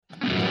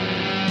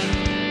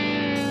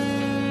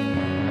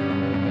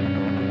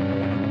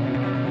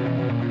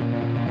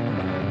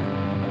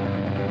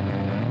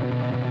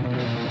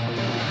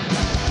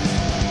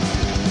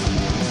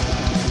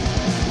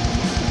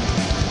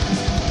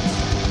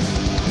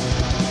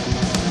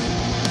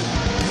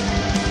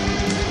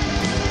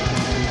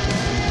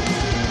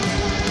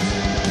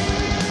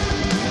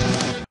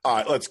All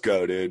right, let's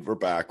go, dude. We're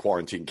back.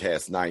 Quarantine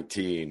Cast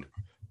 19.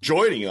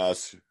 Joining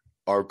us,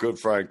 our good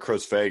friend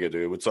Chris Vega,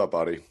 dude. What's up,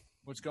 buddy?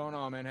 What's going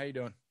on, man? How you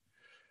doing?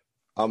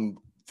 I'm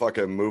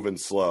fucking moving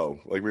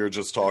slow. Like we were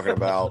just talking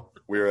about.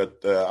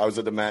 I was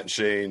at the Matt and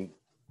Shane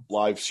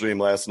live stream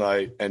last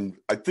night, and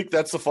I think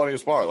that's the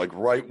funniest part. Like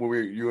right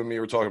when you and me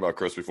were talking about,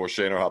 Chris, before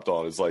Shane hopped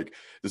on, it's like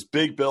this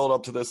big build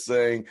up to this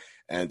thing,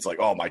 and it's like,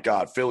 oh my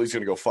God, Philly's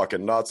gonna go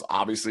fucking nuts.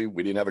 Obviously,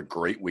 we didn't have a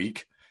great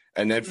week.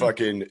 And then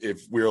fucking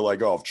if we were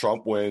like, oh, if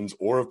Trump wins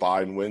or if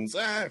Biden wins,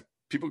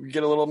 people could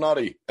get a little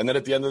nutty. And then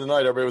at the end of the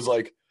night, everybody was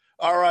like,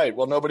 all right,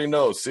 well, nobody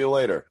knows. See you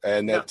later.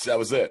 And that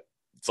was it.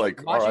 It's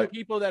like, watching all right.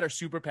 people that are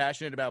super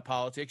passionate about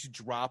politics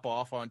drop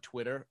off on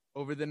Twitter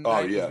over the Oh,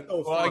 night. yeah.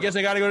 Well, I guess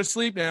I got to go to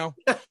sleep now.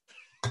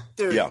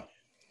 Dude, yeah.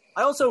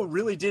 I also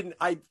really didn't.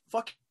 I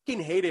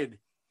fucking hated.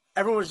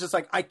 Everyone was just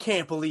like, I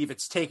can't believe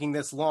it's taking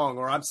this long,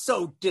 or I'm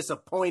so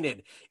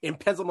disappointed in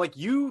Pennsylvania.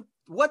 I'm like,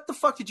 what the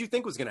fuck did you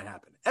think was going to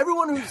happen?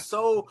 Everyone who's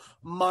so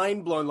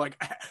mind blown,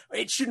 like,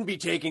 it shouldn't be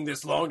taking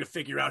this long to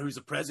figure out who's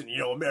the president. You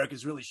know,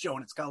 America's really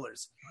showing its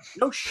colors.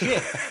 No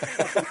shit.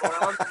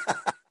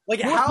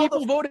 Like, more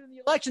people voted in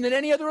the election than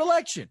any other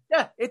election.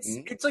 Yeah,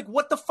 it's like,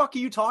 what the fuck are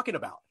you talking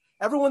about?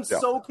 Everyone's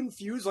so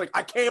confused. Like,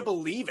 I can't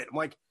believe it. I'm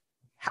like,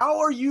 how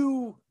are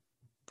you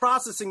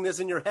processing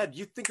this in your head?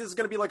 You think this is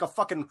going to be like a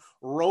fucking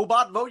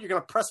robot vote? You're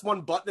going to press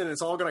one button and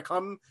it's all going to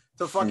come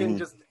to fucking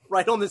just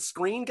right on the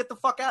screen? Get the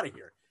fuck out of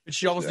here. It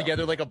shovels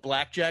together like a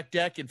blackjack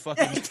deck in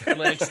fucking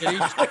Atlantic City.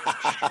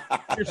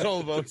 Here's all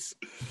the votes.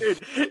 Dude,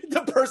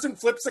 the person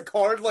flips a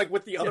card like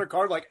with the other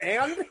card, like,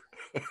 and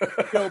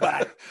go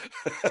back.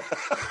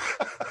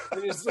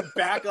 And just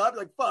back up,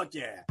 like, fuck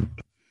yeah.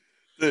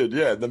 Dude,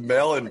 yeah, the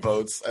mail-in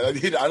votes. I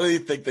don't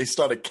even think they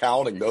started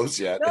counting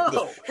those yet.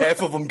 No.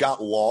 Half of them got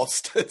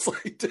lost. It's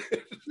like,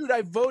 dude,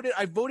 I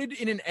voted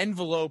in an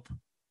envelope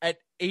at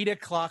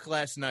 8:00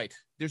 last night.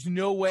 There's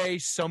no way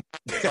some.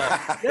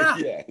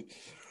 Yeah.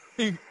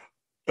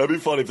 That'd be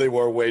funny if they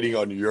were waiting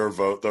on your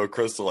vote, though,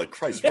 Chris. They're like,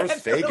 Christ,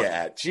 where's Vega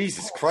at?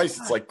 Jesus Christ,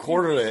 it's like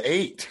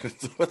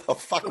 7:45. What the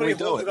fuck are we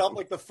doing? It up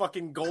like the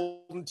fucking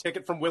golden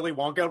ticket from Willy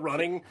Wonka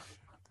running.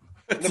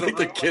 It's like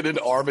the kid in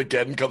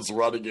Armageddon comes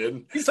running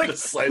in. He's like,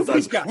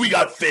 we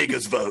got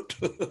Vega's vote.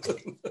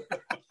 Who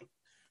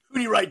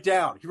do you write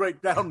down? You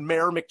write down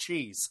Mayor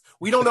McCheese.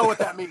 We don't know what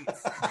that means.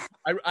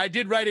 I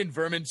did write in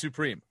Vermin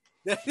Supreme.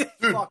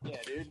 Fuck yeah,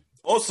 dude.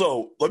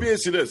 Also, let me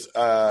ask you this,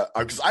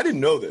 because I didn't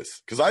know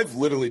this, because I've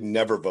literally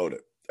never voted.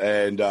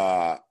 And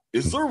Shane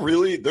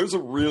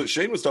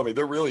was telling me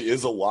there really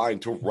is a line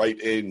to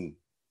write in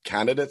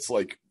candidates.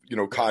 Like, you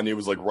know, Kanye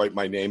was like, write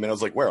my name. And I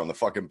was like, where, on the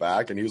fucking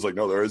back? And he was like,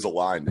 no, there is a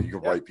line that you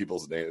can write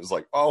people's names. It was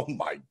like, oh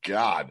my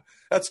God,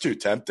 that's too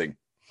tempting.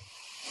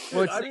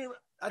 Well,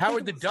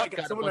 Howard the Duck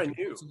got someone I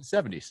knew in the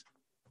 70s.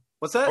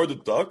 What's that? Howard the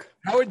Duck?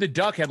 Howard the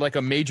Duck had like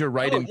a major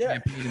write-in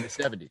campaign in the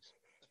 70s.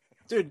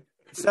 Dude.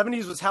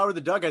 70s was Howard the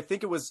Duck. I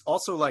think it was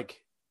also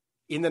like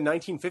in the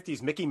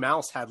 1950s, Mickey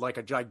Mouse had like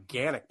a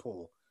gigantic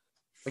pool.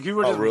 Like you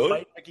were just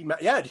really?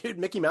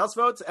 Mickey Mouse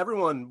votes.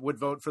 Everyone would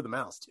vote for the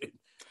mouse, dude.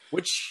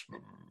 Which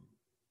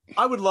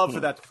I would love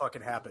for that to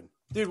fucking happen,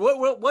 dude.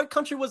 What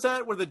country was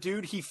that where the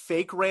dude he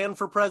fake ran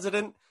for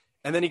president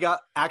and then he got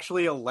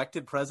actually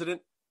elected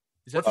president?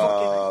 Is that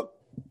no?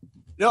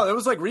 It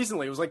was like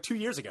recently. It was like 2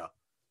 years ago.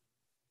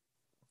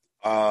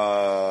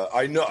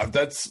 I know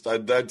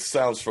that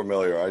sounds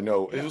familiar. I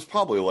know it was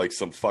probably like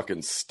some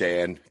fucking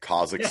Stan,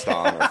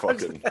 Kazakhstan, or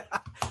fucking.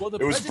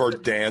 It was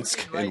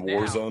Verdansk in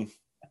Warzone.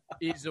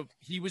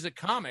 He was a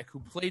comic who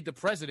played the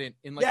president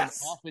in like an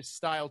Office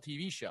style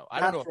TV show. I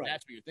don't know if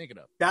that's what you're thinking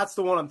of. That's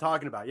the one I'm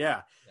talking about.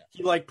 Yeah.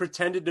 He like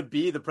pretended to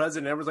be the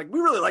president. Everyone's like, we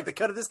really like the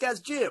cut of this guy's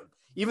jib,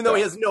 even though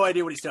he has no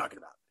idea what he's talking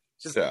about.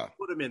 Just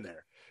put him in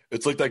there.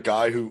 It's like that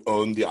guy who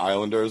owned the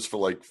Islanders for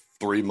like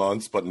 3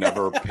 months but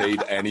never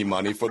paid any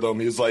money for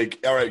them. He was like,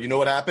 all right, you know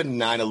what happened?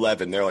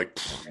 9/11. They're like,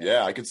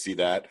 yeah, I could see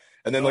that.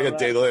 And then like a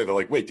day later, they're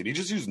like, wait, did he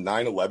just use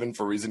 9/11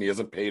 for a reason he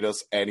hasn't paid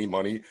us any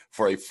money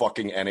for a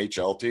fucking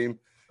NHL team?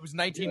 It was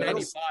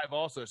 1995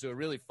 also, so it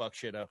really fucked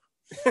shit up.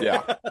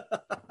 Yeah.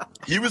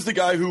 He was the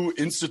guy who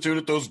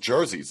instituted those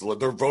jerseys.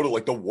 They're voted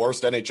like the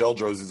worst NHL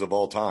jerseys of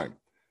all time.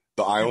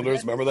 The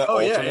Islanders, remember that?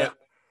 Yeah.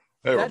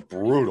 They were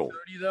brutal.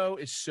 30 though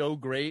is so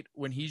great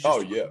when he's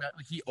just about,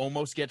 like, he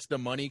almost gets the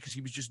money because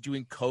he was just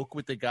doing coke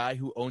with the guy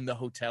who owned the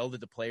hotel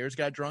that the players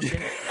got drunk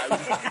in.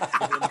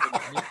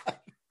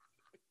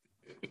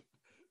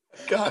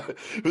 God,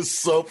 it was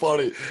so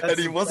funny. And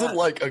he wasn't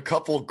like a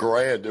couple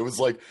grand. It was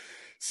like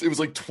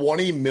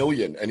 20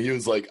 million. And he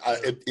was like,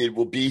 it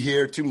will be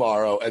here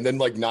tomorrow. And then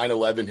like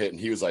 9/11 hit and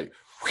he was like,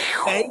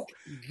 thank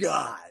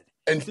God.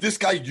 And this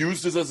guy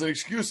used this as an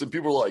excuse, and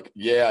people were like,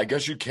 "Yeah, I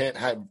guess you can't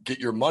get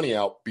your money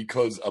out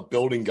because a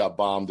building got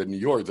bombed in New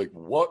York." It's like,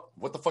 what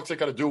the fuck's that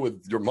got to do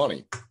with your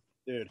money,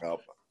 dude?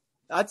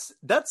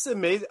 That's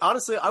amazing.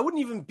 Honestly, I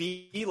wouldn't even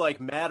be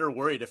like mad or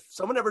worried if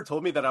someone ever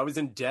told me that I was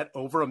in debt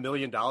over $1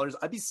 million.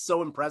 I'd be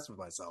so impressed with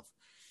myself.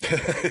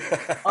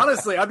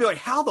 Honestly, I'd be like,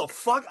 how the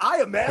fuck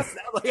I amassed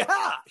that? Like,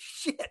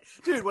 shit.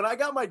 Dude, when I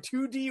got my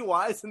 2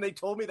 DUIs and they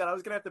told me that I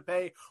was going to have to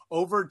pay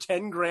over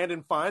 10 grand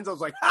in fines, I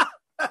was like,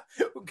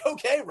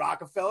 okay,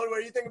 Rockefeller, where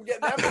do you think I'm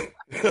getting that from?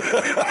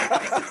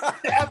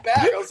 That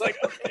back. I was like,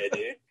 okay,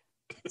 dude.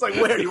 It's like,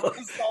 where do you want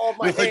to solve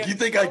my like, you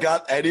think I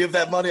got any of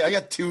that money? I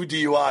got 2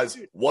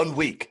 DUIs 1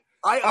 week.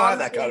 I have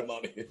that kind of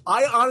money.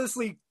 I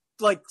honestly,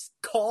 like,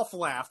 cough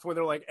laughed when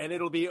they're like, and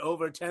it'll be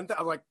over 10,000.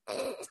 I'm like,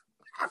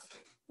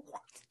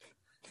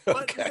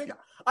 okay.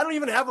 I don't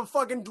even have a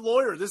fucking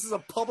lawyer. This is a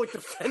public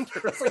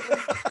defender. It's like, what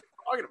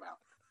are you talking about?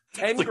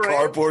 10 it's a grand.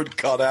 Cardboard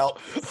cutout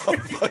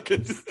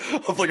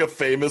of like a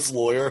famous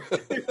lawyer.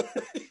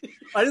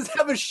 I just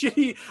have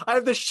I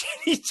have the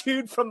shitty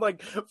dude from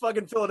like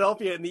fucking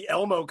Philadelphia in the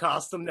Elmo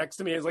costume next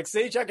to me. He's like,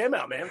 say, check him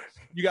out, man.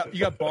 You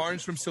got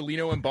Barnes from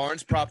Celino and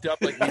Barnes propped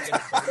up like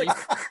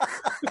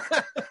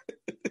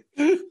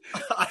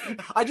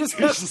I just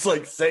have, just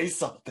like, say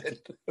something.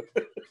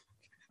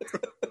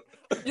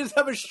 I just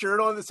have a shirt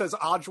on that says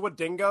Ajwa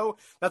Dingo.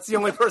 That's the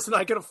only person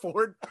I can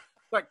afford.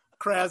 Like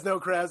Krasno.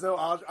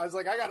 I was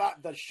like, I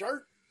got the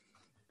shirt.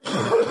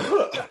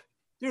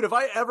 Dude, if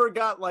I ever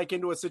got like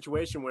into a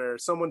situation where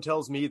someone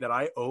tells me that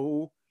I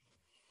owe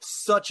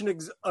such an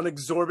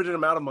exorbitant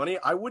amount of money,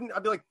 I'd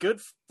be like, good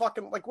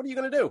fucking, like, what are you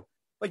going to do?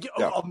 Like,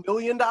 $1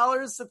 million?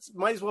 That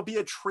might as well be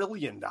 $1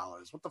 trillion.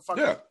 What the fuck?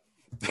 Yeah.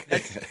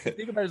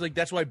 Think about it, like,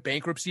 that's why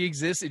bankruptcy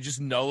exists. It just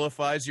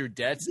nullifies your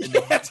debts. And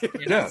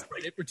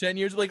for 10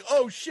 years, like,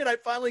 oh shit, I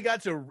finally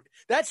got to.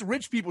 That's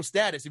rich people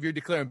status if you're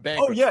declaring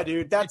bankruptcy. Oh yeah,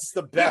 dude, that's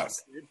the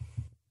best. Dude.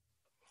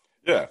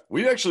 Yeah,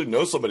 we actually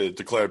know somebody that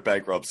declared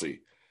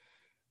bankruptcy.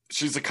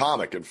 She's a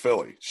comic in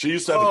Philly. She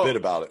used to have a bit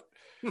about it,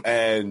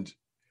 and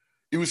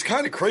it was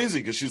kind of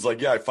crazy because she's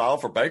like, "Yeah, I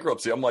filed for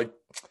bankruptcy." I'm like,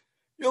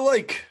 "You're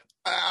like,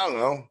 I don't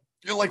know."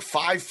 You're like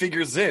 5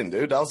 figures in,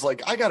 dude. I was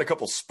like, I got a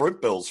couple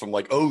Sprint bills from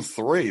like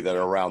 2003 that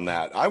are around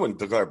that. I wouldn't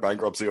declare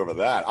bankruptcy over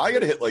that. I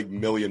got to hit like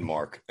million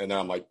mark. And then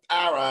I'm like,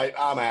 all right,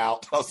 I'm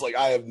out. I was like,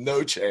 I have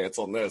no chance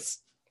on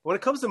this. When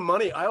it comes to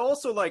money, I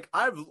also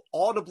I've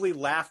audibly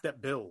laughed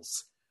at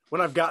bills when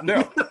I've gotten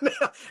it.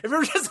 If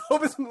you're just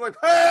hoping something like,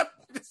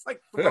 just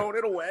like throwing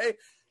it away.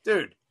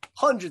 Dude,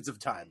 hundreds of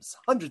times.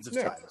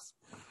 Times.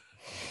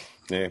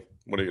 Yeah,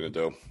 what are you going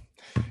to do?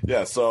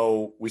 Yeah,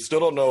 so we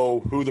still don't know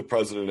who the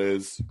president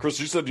is. Chris,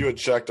 you said you had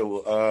checked,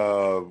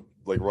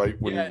 like right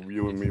when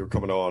you and me were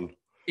coming on.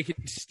 It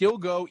could still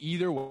go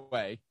either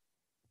way,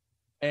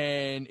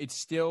 and it's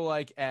still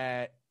like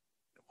at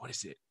what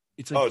is it?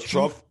 It's like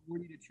Trump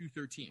 240 to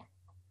 213.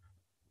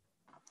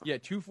 Yeah,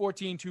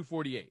 214,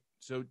 248.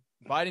 So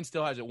Biden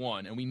still has it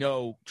won, and we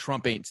know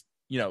Trump ain't.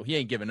 He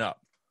ain't giving up.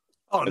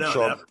 Oh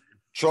no,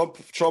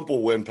 Trump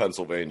will win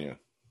Pennsylvania.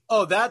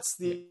 Oh, that's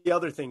the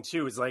other thing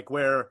too. Is like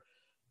where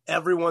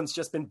everyone's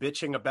just been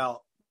bitching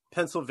about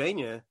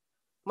Pennsylvania.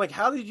 I'm like,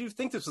 how did you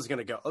think this was going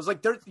to go? I was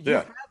like, you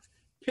have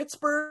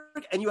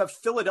Pittsburgh and you have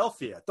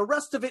Philadelphia. The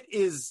rest of it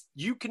is,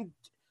 you can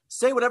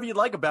say whatever you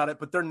like about it,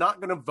 but they're not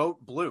going to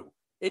vote blue.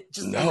 It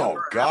just no.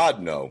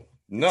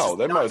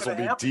 They might as well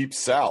be deep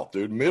south,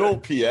 dude. Middle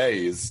PA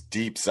is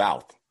deep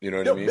south. You know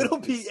what I mean? Middle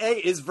PA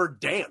is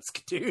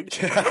Verdansk, dude.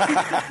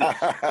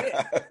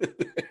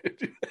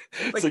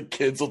 It's like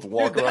kids with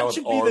walk around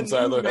with arms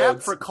out of their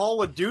heads. For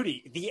Call of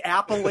Duty, the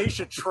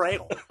Appalachia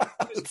Trail.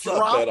 Just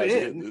drop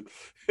in.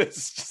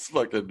 It's just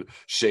fucking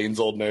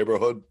Shane's old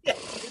neighborhood. Yeah.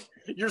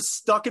 You're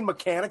stuck in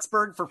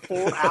Mechanicsburg for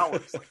 4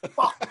 hours. Like,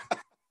 fuck.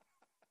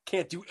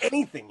 Can't do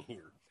anything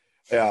here.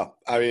 Yeah,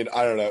 I mean,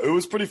 I don't know. It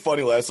was pretty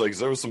funny last night because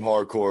there was some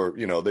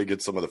hardcore, they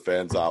get some of the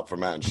fans out for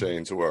Matt and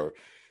Shane's who are,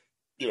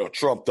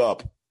 trumped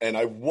up. And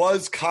I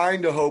was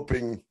kind of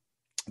hoping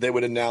they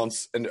would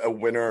announce a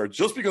winner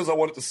just because I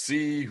wanted to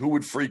see who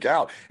would freak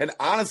out. And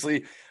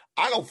honestly,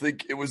 I don't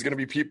think it was going to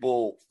be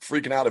people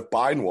freaking out if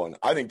Biden won.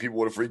 I think people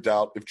would have freaked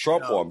out if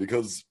Trump won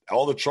because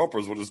all the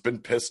Trumpers would have just been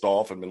pissed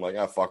off and been like,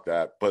 fuck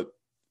that. But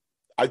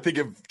I think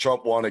if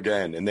Trump won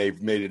again and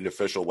they've made it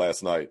official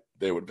last night,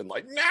 they would have been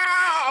like,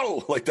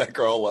 no! Like that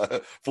girl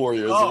 4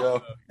 years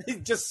ago.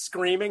 Just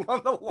screaming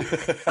on the wall.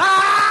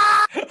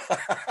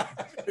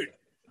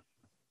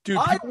 Dude,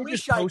 people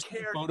just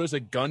posted photos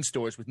of gun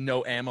stores with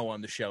no ammo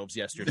on the shelves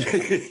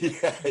yesterday.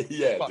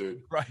 yeah,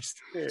 dude. Christ.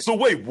 So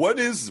wait, when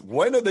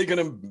are they going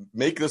to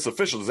make this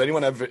official? Does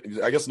anyone have?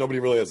 I guess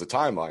nobody really has a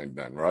timeline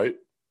then, right?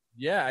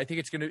 Yeah, I think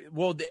it's going to.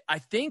 Well, I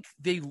think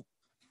there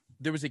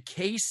was a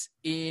case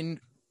in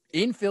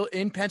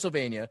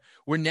Pennsylvania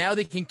where now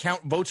they can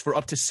count votes for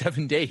up to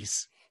 7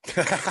 days.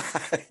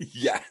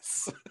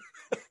 Yes.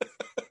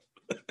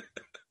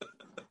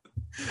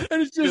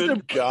 And it's just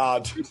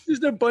It's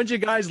just a bunch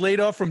of guys laid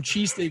off from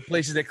cheesesteak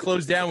places that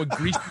closed down with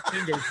greasy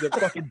fingers. The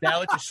fucking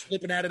ballots are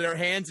slipping out of their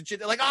hands and shit.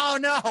 They're like, "Oh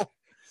no!"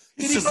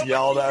 He's just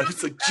yelled out.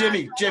 He's like,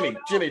 "Jimmy,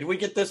 do we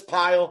get this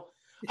pile?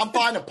 I'm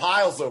finding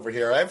piles over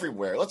here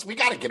everywhere. We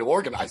got to get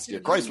organized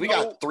here. Christ, we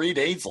got 3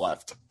 days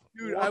left."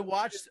 Dude,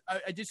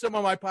 I did some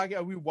on my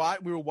podcast. We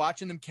were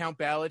watching them count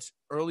ballots,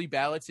 early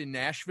ballots in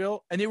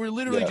Nashville, and they were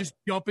literally just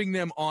dumping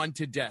them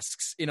onto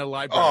desks in a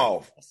library.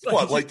 Oh,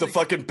 what? Like the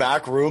fucking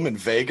back room in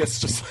Vegas,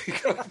 just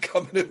like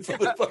coming in for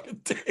the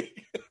fucking day.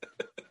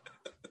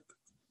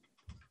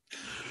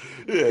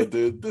 Yeah,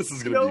 dude, this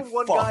is gonna be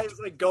one fucked. guy is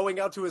like going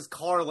out to his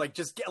car, like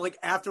just get like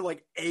after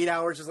like 8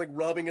 hours, just like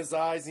rubbing his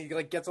eyes, and he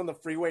like gets on the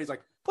freeway. He's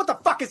like, "What the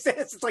fuck is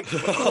this?" It's like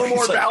one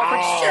more ballot.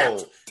 Like,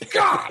 shit,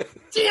 God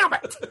damn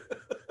it!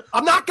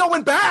 I'm not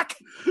going back.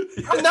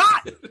 I'm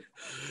not,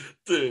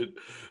 dude.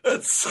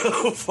 That's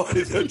so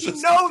funny. They're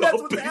just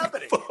that's what's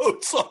happening.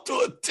 Votes onto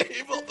a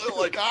table. They're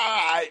like, all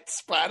right,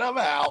 spread them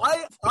out.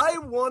 I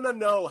want to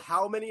know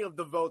how many of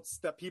the votes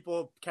that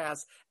people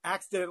cast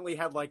accidentally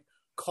had like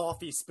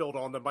coffee spilled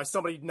on them by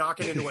somebody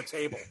knocking into a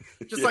table.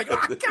 Just like,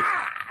 oh,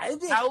 God.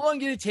 How long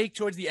did it take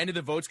towards the end of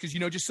the votes? Because,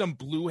 just some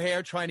blue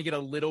hair trying to get a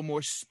little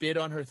more spit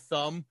on her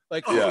thumb.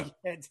 Like, yeah.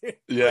 Dude.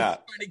 Yeah.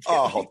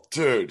 Oh,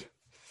 dude.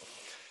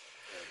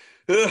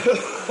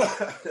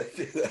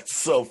 That's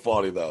so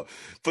funny, though.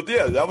 But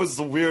yeah, that was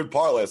the weird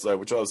part last night,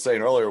 which I was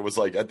saying earlier, was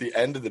like at the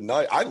end of the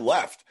night, I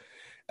left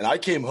and I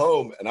came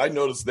home and I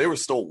noticed they were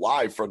still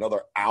live for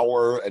another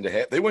hour and a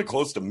half. They went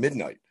close to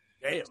midnight.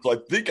 Damn. So I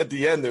think at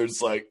the end, they're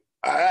just like,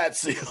 all right,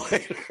 see you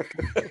later.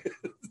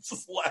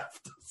 Just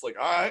left. It's like,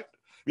 all right.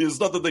 I mean, there's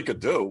nothing they could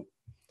do.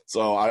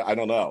 So I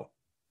don't know.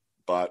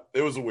 But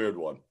it was a weird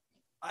one.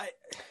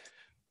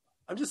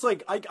 I'm just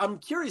like, I'm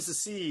curious to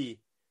see,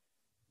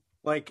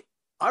 like,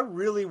 I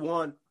really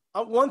want,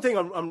 one thing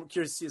I'm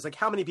curious to see is like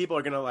how many people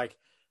are going to like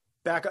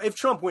back up if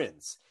Trump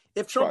wins.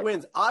 If Trump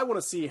wins, I want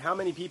to see how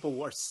many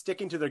people are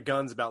sticking to their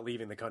guns about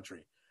leaving the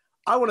country.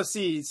 I want to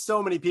see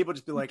so many people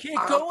just be like,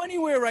 can't go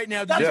anywhere right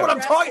now. That's what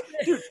I'm talking,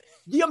 dude.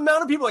 The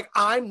amount of people like,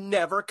 I'm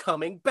never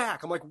coming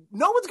back. I'm like,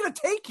 no one's gonna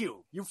take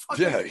you. You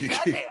fucking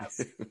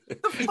badass.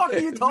 What the fuck are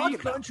you talking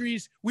about?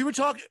 Countries. We were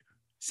talking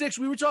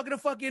to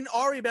fucking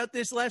Ari about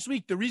this last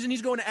week. The reason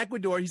he's going to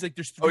Ecuador, he's like,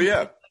 there's 3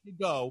 places to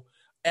go.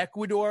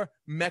 Ecuador,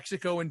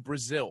 Mexico, and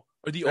Brazil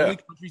are the only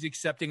countries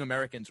accepting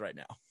Americans right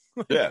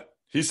now. Yeah.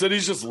 He said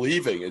he's just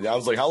leaving. And I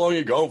was like, how long are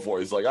you going for?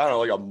 He's like, I don't know,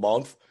 like a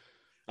month.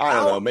 I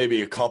don't know,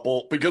 maybe a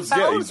couple. Because,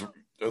 there's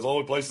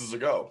only places to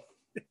go.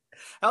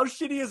 How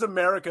shitty is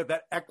America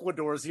that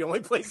Ecuador is the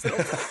only place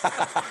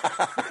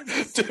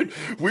Dude,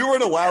 we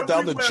weren't allowed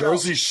down the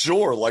Jersey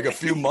Shore like a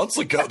few months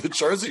ago. The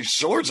Jersey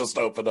Shore just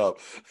opened up.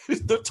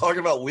 They're talking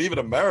about leaving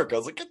America. I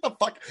was like, get the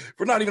fuck.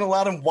 We're not even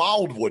allowed in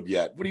Wildwood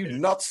yet. What are you,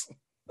 nuts?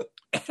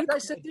 Dude, I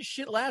said this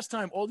shit last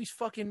time. All these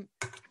fucking,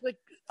 like,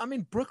 I'm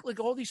in Brooklyn, like,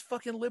 all these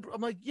fucking liberal.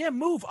 I'm like, yeah,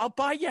 move. I'll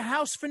buy your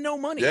house for no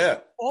money. Yeah.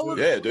 All of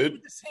dude.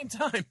 At the same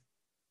time.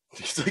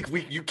 He's like,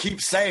 you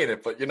keep saying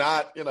it, but you're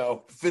not,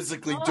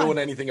 physically doing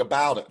anything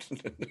about it.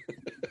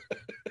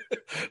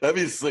 That'd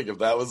be sick if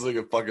that was like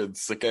a fucking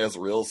sick ass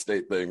real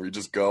estate thing where you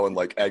just go and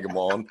like egg them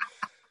on.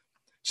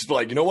 Just be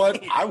like, you know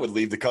what? I would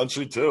leave the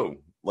country too,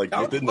 like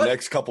within the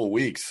next couple of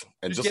weeks,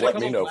 and just let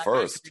me know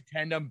first.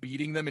 Pretend I'm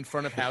beating them in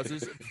front of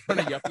houses, in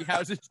front of yuppie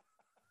houses.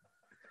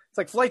 It's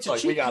like flights are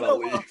cheap. We gotta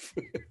leave.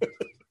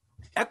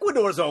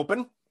 Ecuador's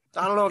open.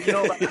 I don't know if you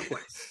know about that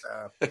place.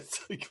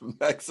 It's like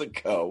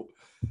Mexico.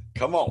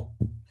 Come on.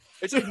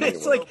 It's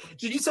like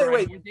did you say,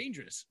 wait,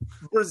 dangerous.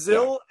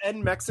 Brazil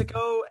and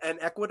Mexico and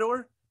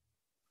Ecuador?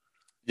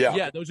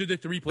 Yeah, those are the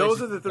 3 places.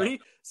 Those are the 3?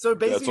 So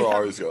basically, that's where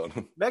Ari's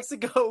going.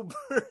 Mexico,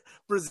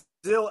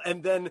 Brazil,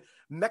 and then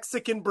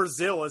Mexican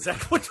Brazil is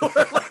Ecuador.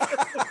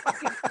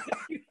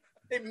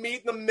 They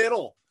meet in the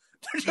middle.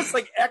 They're just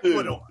like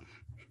Ecuador.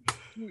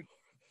 Dude.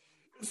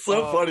 It's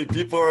so funny.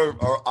 People are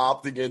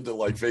opting into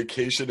like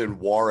vacation in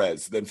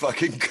Juarez, then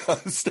fucking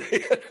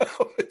stay at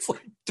home. It's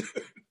like, dude.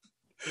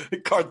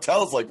 The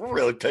cartel's like, we're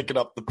really picking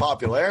up the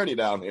popularity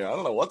down here. I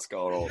don't know what's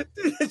going on.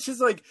 It's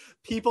just like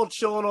people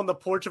chilling on the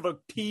porch of a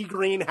pea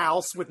green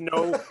house with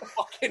no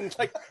fucking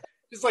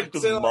just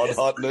mud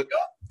hunting it.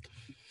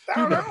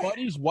 Dude, my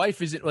buddy's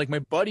wife is like, my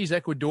buddy's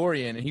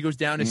Ecuadorian, and he goes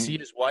down to see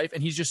his wife,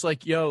 and he's just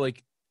like, yo,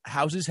 like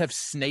houses have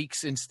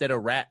snakes instead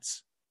of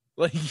rats.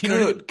 Like,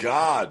 Good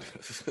God,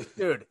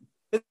 dude.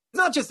 It's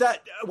not just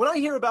that. When I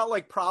hear about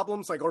like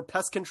problems like or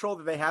pest control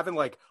that they have in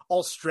like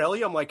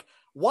Australia, I'm like,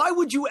 why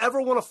would you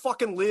ever want to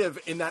fucking live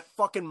in that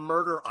fucking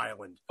murder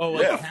island? Oh,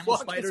 like camel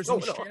spiders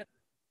and shit?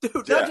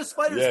 Dude, not just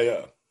spiders.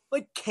 Yeah.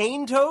 Like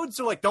cane toads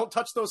are like, don't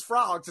touch those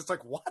frogs. It's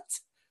like, what?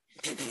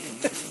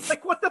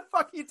 Like, what the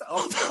fuck are you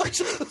talking about? Touch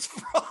those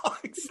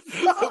frogs.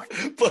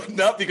 But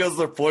not because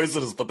they're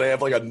poisonous, but they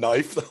have like a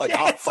knife. They're like,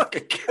 I'll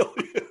fucking kill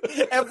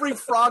you. Every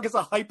frog is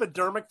a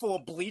hypodermic full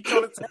of bleach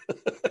on its head.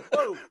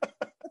 Whoa,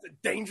 that's a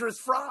dangerous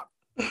frog.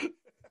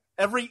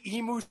 Every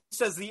emu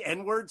says the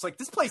N-word. It's like,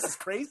 this place is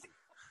crazy.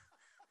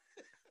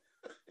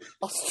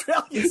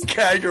 Australia's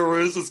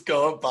kangaroos just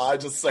going by,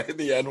 just saying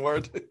the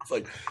N-word. It's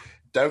like,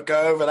 don't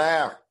go over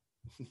there.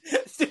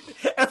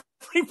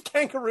 Every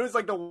kangaroo is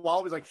like the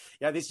wall. He's like,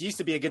 yeah, this used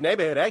to be a good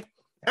neighborhood, eh?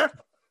 Huh?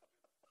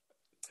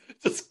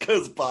 Just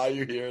goes by,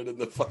 you hear it in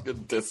the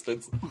fucking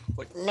distance.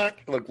 Like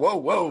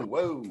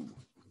whoa.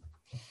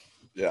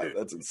 Yeah,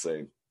 that's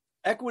insane.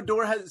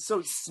 Ecuador has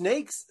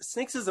snakes.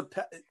 Snakes is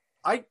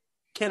I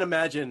can't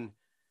imagine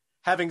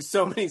having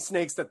so many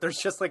snakes that there's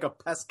just like a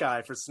pest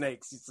guy for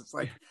snakes. He's just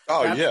like,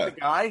 the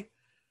guy.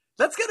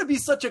 That's gonna be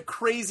such a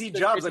crazy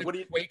job. Like, what do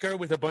you Quaker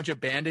with a bunch of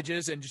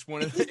bandages and just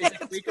one of the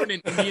Quaker and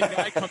an Indian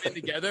guy come in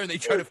together and they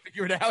try to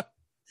figure it out.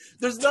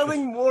 There's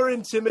nothing more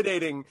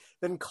intimidating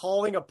than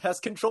calling a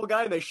pest control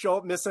guy and they show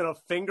up missing a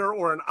finger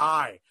or an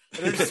eye.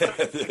 And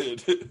they're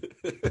just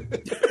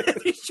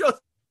he shows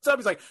up.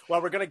 He's like,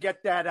 "Well, we're gonna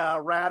get that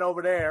rat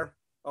over there,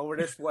 over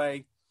this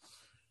way."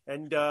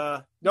 And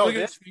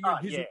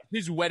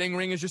his wedding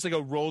ring is just like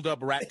a rolled up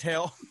rat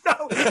tail.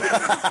 No,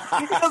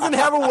 he doesn't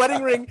have a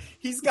wedding ring.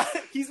 He's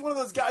one of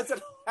those guys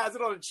that has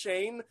it on a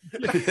chain.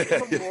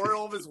 The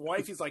memorial of his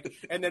wife. He's like,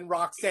 and then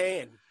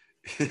Roxanne.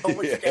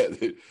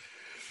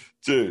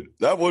 Dude,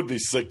 that would be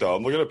sick though.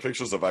 I'm looking at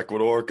pictures of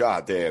Ecuador.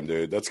 God damn,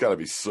 dude, that's got to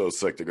be so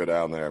sick to go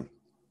down there.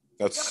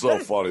 That's so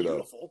funny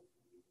though.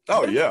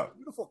 Oh yeah,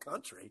 beautiful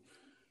country.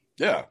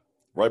 Yeah,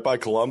 right by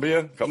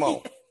Colombia. Come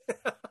on.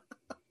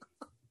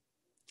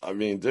 I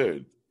mean,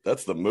 dude,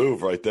 that's the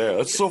move right there.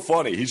 That's so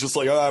funny. He's just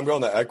like, oh, I'm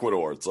going to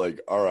Ecuador. It's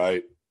like, all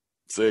right,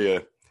 see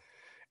ya.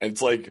 And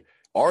it's like,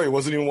 Ari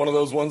wasn't even one of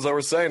those ones that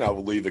were saying I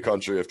will leave the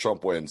country if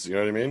Trump wins. You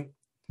know what I mean?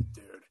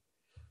 Dude.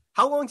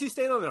 How long is he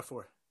staying on there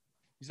for?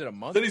 He said a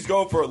month? Then he's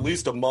going for at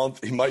least a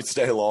month. He might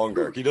stay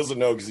longer. He doesn't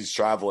know because he's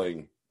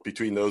traveling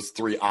between those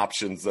three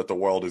options that the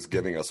world is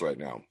giving us right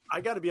now.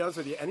 I got to be honest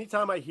with you.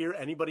 Anytime I hear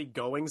anybody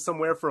going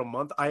somewhere for a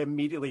month, I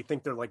immediately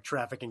think they're like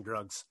trafficking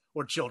drugs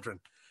or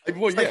children.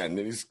 Well, yeah, and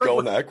he's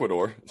going to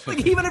Ecuador.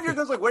 Like, even if you're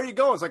just like, where are you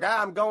going? It's like,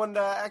 I'm going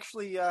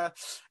to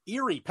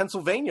Erie,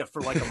 Pennsylvania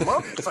for like a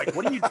month. It's like,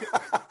 what are you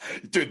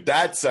doing? Dude,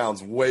 that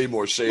sounds way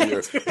more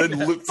shadier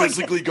than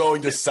physically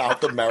going to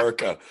South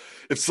America.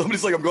 If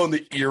somebody's like, I'm going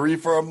to Erie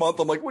for a month,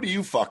 I'm like, what are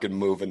you fucking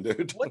moving,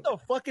 dude? What the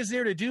fuck is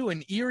there to do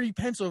in Erie,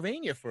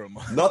 Pennsylvania for a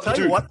month? Nothing,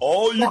 dude.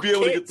 All you'd be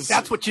able to get to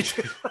That's what you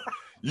do.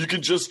 You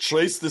can just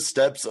trace the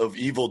steps of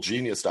Evil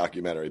Genius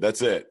documentary.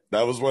 That's it.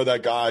 That was where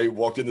that guy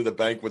walked into the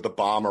bank with the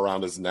bomb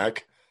around his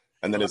neck,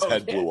 and then his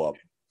head blew up.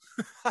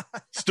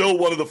 Still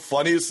one of the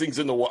funniest things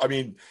in the world. I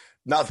mean,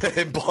 not that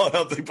him blowing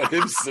up, but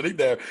him sitting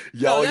there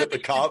yelling at the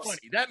cops.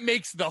 That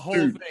makes the whole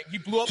thing. He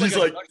blew up. He's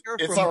like,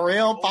 it's a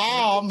real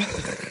bomb.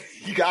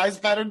 You guys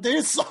better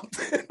do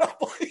something. I'm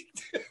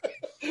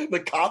like, the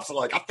cops are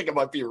like, I think it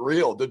might be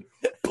real. Then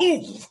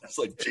boom. It's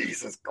like,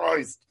 Jesus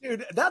Christ.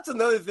 Dude, that's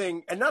another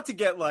thing. And not to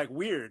get like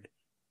weird.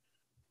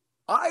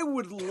 I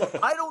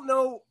don't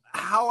know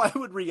how I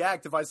would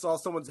react if I saw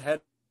someone's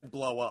head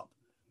blow up.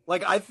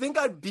 Like, I think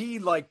I'd be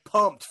like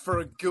pumped for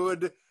a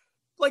good,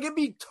 like, it'd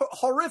be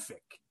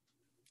horrific.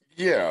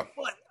 Yeah.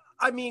 But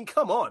I mean,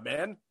 come on,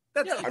 man.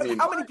 That's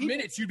how many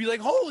minutes you'd be like,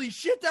 holy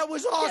shit, that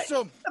was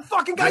awesome. That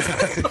fucking guy's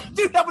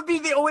dude, that would be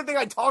the only thing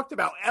I talked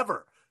about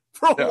ever.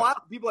 For a while,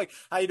 people like,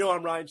 how you doing?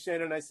 I'm Ryan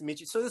Shannon. Nice to meet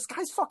you. So this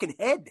guy's fucking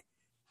head.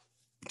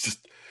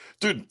 Just,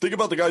 dude, think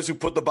about the guys who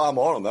put the bomb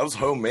on him. That was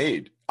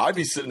homemade. I'd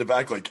be sitting in the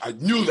back like, I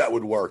knew that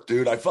would work,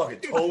 dude. I fucking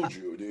told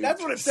you, dude.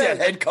 That's what it said.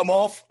 Head come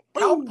off.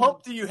 How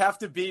pumped do you have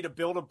to be to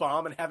build a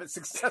bomb and have it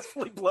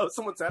successfully blow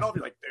someone's head off?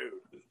 You're like, dude.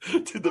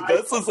 Dude, the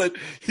best is that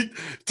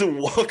to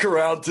walk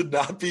around to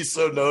not be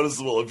so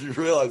noticeable if you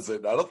realize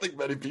it. I don't think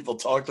many people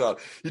talk about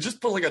it. You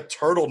just put like a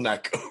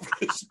turtleneck over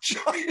this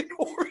giant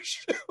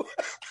horseshoe.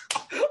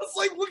 I was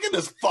like, look at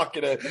this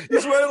fucking head.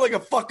 He's wearing like a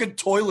fucking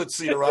toilet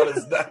seat around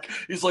his neck.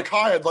 He's like,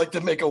 hi, I'd like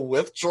to make a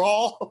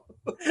withdrawal.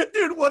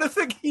 Dude, what if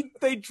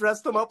they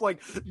dressed him up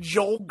like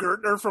Joel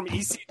Gertner from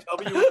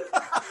ECW?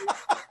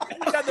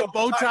 He had the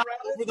bow tie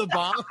over the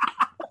bomb.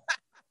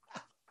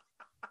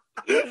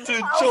 Dude,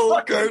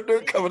 Joel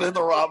Gertner coming in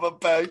to rob a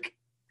bank.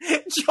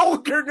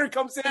 Joel Gertner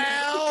comes in.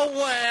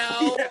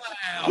 Well.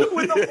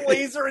 With a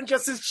blazer and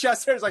just his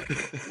chest hair is like,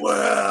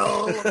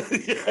 well.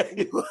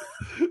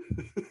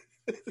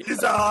 It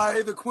is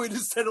I, the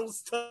quintessential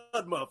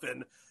stud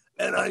muffin,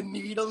 and I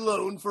need a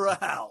loan for a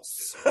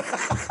house.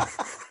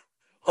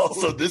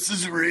 Also, this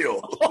is real.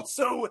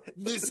 Also,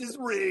 this is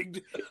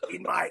rigged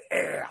in my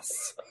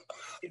ass.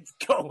 It's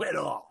going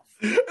off.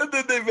 And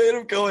then they made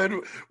him go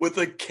in with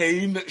a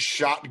cane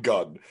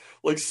shotgun.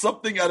 Like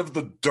something out of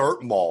the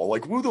dirt mall.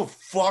 Like, who the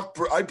fuck?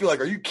 I'd be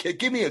like, are you kidding?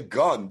 Give me a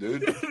gun,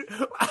 dude.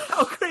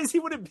 How crazy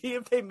would it be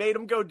if they made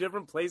him go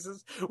different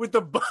places with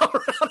the bomb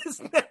around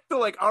his neck? They're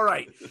like, all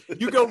right,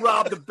 you go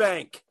rob the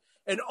bank.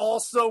 And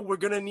also, we're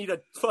going to need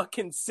a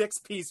fucking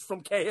 6-piece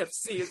from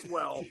KFC as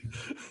well.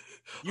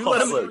 You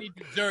let him eat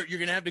dessert, you're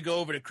going to have to go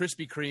over to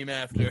Krispy Kreme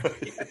after.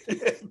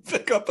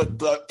 Pick up a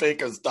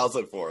Baker's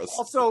dozen for us.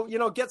 Also,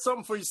 get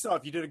something for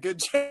yourself. You did a good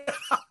job.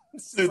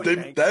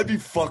 Dude, that'd be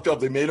fucked up.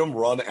 They made him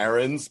run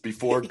errands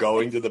before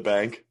going to the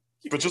bank,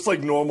 but just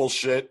like normal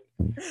shit.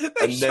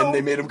 And then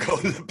they made him go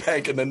to the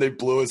bank, and then they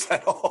blew his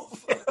head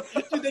off.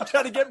 Dude, they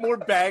try to get more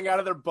bang out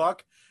of their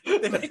buck.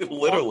 They make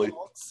literally.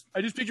 I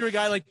just picture a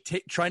guy like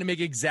trying to make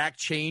exact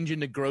change in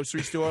the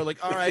grocery store.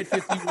 Like, all right,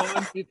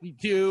 51,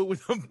 52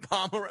 with a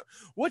bomb around.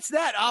 What's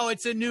that? Oh,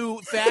 it's a new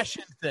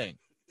fashion thing.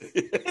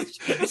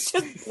 It's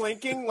just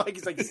blinking. Like,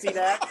 he's like, you see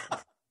that?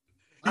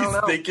 He's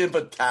thinking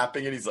but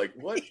tapping it. He's like,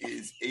 what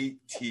is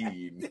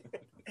 18?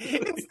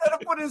 Instead of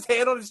putting his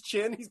hand on his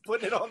chin, he's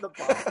putting it on the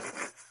bottom.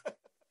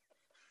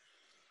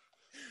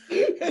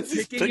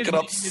 He's picking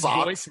up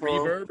socks,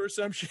 reverb or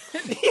some shit.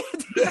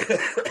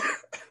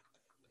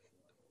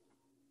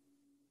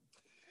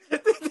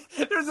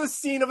 There's a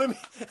scene of him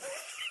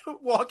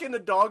walking the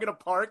dog in a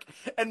park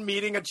and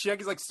meeting a chick.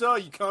 He's like, so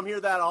you come here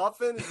that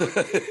often?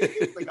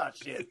 He's like, oh,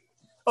 shit.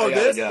 Oh,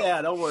 this?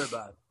 Yeah, don't worry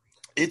about it.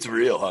 It's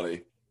real,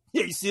 honey.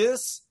 Yeah, you see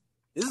this?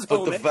 This is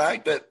But the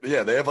fact that,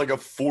 they have like a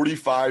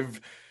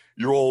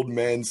 45-year-old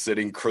man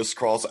sitting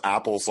crisscross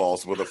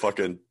applesauce with a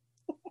fucking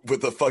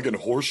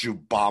horseshoe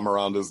bomb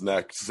around his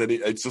neck.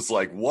 It's just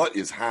like, what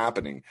is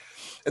happening?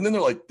 And then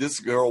they're like, this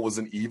girl was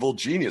an evil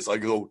genius. I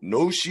go,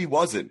 no, she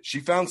wasn't.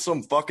 She found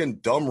some fucking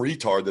dumb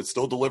retard that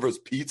still delivers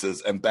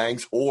pizzas and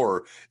bangs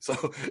whore.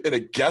 So in a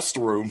guest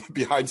room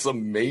behind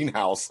some main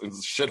house in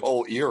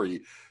shithole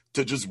Erie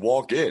to just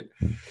walk in.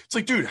 It's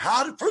like, dude,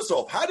 first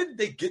off, how did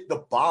they get the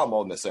bomb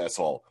on this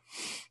asshole?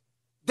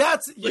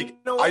 That's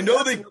I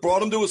know they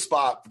brought him to a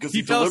spot because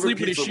he delivered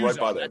pizza right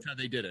by there. That's how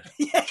they did it.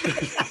 Yeah.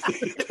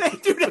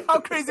 Dude, how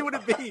crazy would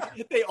it be?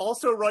 They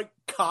also write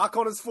cock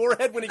on his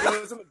forehead when he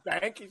goes in the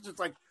bank. He's just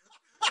like,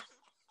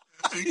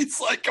 he's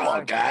like, come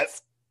on,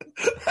 guys.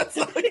 That's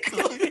like,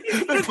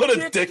 they put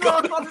a dick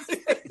on his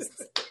face.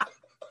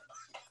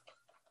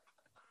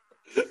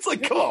 It's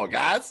like, come on,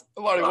 guys.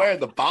 I'm already wearing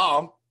the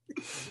bomb.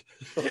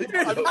 Dude,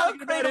 I'm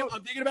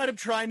thinking about him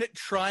trying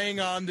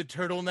on the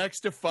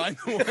turtlenecks to find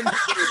the one.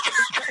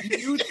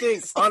 You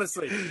think,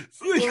 honestly,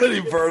 any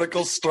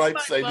vertical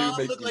stripes they do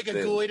make look like thin.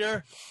 a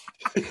goiter.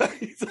 Dude,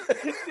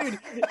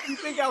 you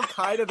think Al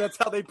Qaeda? That's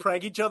how they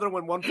prank each other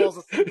when one falls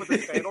asleep with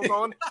his sandals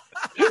on.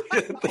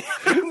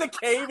 In the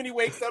cave, and he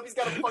wakes up. He's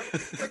got a fucking.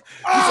 He's like,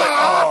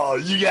 oh,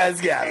 you guys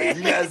got me.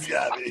 You guys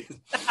got me.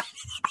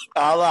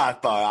 Allah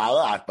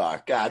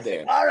Akbar.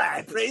 Goddamn. All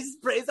right, praise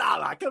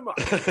Allah. Come on,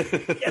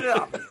 get it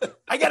up.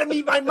 I gotta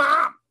meet my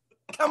mom.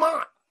 Come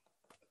on.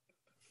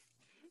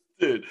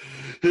 Dude,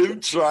 him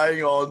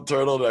trying on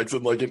turtlenecks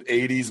in like an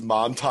 80s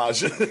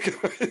montage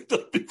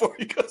before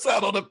he goes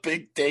out on a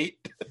big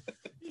date.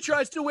 He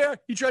tries to wear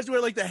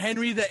like the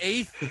Henry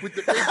VIII with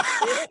the big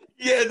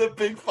yeah, the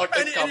big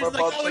fucking and cover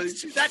like, oh,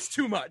 that's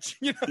too much.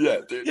 You know?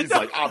 Yeah, dude. He's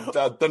like,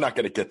 they're not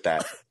gonna get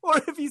that.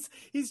 Or if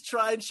he's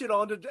trying shit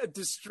on to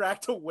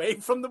distract away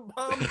from the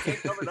bomb, he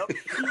can't cover it up.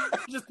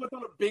 He just puts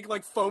on a big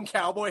like foam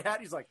cowboy hat.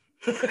 He's like,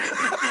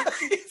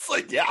 he's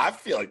like, yeah, I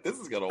feel like this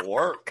is gonna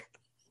work.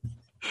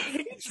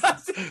 He's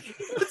got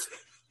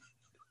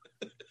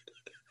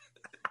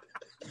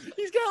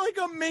like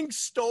a mink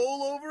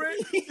stole over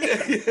it.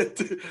 Yeah,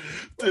 dude.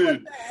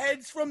 Like the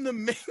heads from the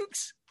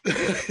minks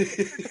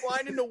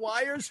twined into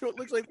wires so it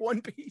looks like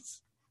one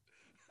piece.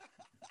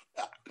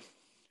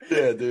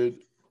 Yeah, dude.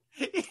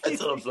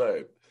 That's what I'm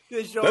saying.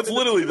 That's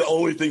literally the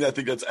only thing I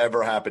think that's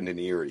ever happened in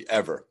Erie,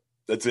 ever.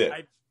 That's it.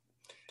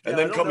 And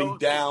then coming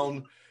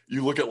down,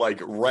 you look at like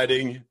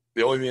Reading.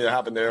 The only thing that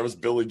happened there was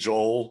Billy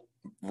Joel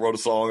wrote a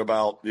song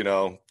about,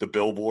 the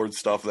Billboard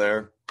stuff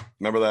there.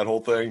 Remember that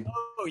whole thing?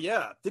 Oh,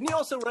 yeah. Didn't he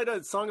also write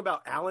a song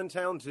about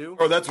Allentown, too?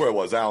 Oh, that's where it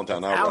was.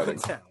 Allentown.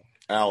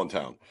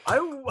 Allentown.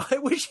 I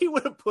wish he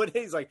would have put it.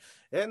 He's like,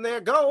 and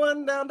they're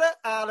going down to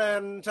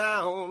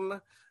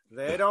Allentown.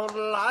 They don't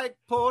like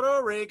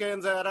Puerto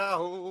Ricans at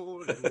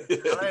all.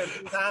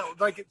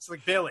 Like, it's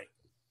like Billy.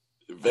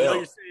 I know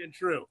you're saying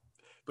true.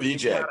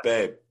 BJ,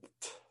 babe.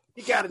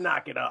 You got to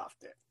knock it off,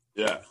 dude.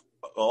 Yeah.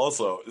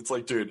 Also, it's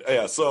like, dude,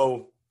 yeah,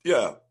 so,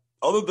 yeah,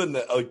 other than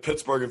like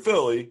Pittsburgh and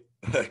Philly,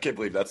 I can't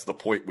believe that's the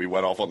point we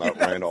went off on that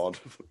rant on.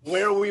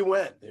 Where we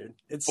went, dude.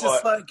 It's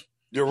just like.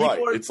 You're right.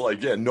 It's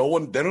like, yeah, no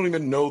one, they don't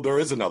even know there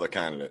is another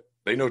candidate.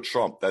 They know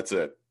Trump. That's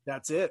it.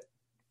 That's it.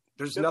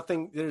 There's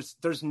nothing,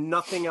 there's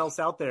nothing else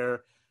out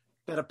there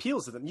that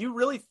appeals to them. You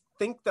really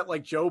think that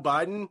like Joe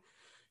Biden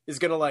is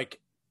going to like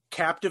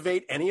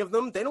captivate any of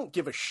them? They don't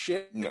give a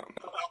shit about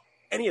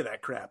any of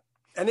that crap.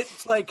 And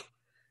it's like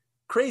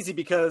crazy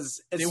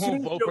because they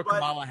won't vote for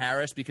Kamala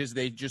Harris because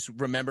they just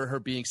remember her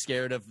being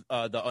scared of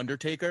the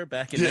Undertaker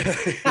back in. They're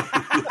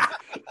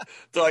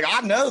like,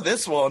 I know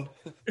this one.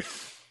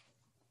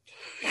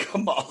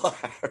 Kamala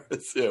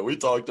Harris. Yeah, we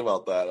talked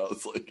about that. I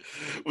was like,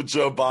 with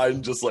Joe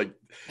Biden just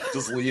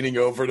leaning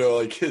over to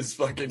like his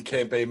fucking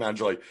campaign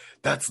manager, like,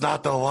 that's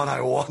not the one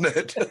I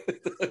wanted.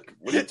 Like,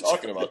 what are you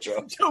talking about,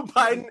 Joe? Joe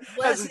Biden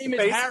has his name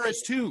is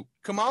Harris too.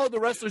 Kamala, the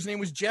wrestler's name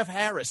was Jeff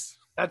Harris.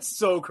 That's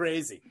so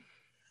crazy.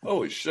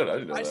 Holy shit, I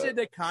didn't know that. I said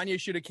that Kanye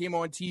should have came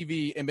on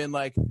TV and been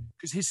like,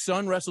 because his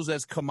son wrestles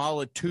as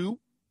Kamala 2,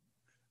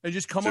 and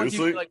just come on TV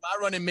and be like, my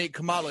running mate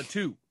Kamala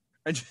 2.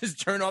 And just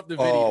turn off the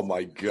video. Oh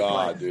my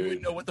god,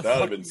 dude! That would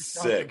have been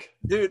sick,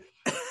 dude.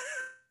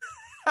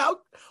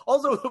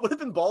 Also, it would have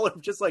been baller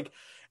if just like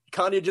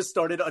Kanye just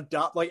started to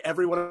adopt like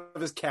every one of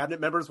his cabinet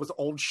members was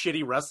old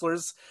shitty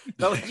wrestlers.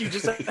 Not like you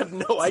just have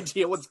no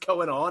idea what's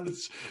going on.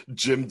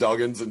 Jim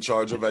Duggan's in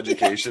charge of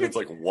education. It's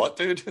like, what,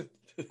 dude?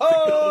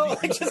 Oh,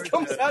 it just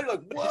comes out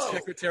like, whoa.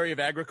 Secretary of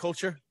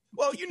Agriculture.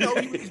 Well, he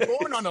was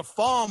born on a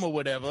farm or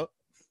whatever.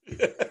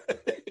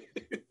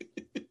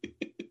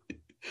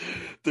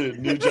 Dude,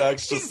 New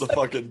Jack's just the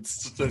fucking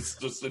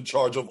just in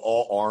charge of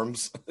all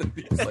arms.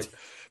 He's like,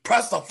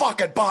 press the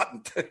fucking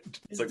button.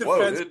 It's like,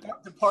 whoa, dude.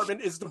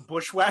 Department is the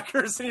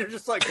bushwhackers, and you're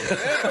just like, we're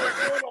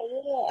going to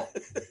war.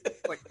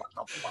 Like,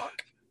 what the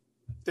fuck?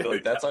 Dude,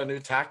 like, that's our new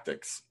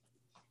tactics.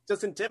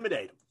 Just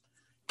intimidate them.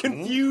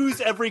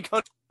 Confuse every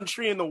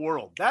country in the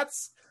world.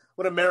 That's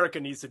what America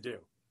needs to do.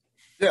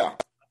 Yeah.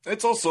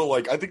 It's also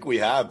like, I think we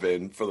have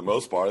been for the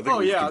most part. I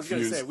think I was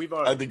going to say,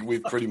 I think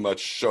we've pretty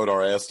much showed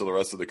our ass to the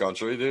rest of the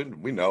country,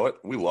 dude. We know it.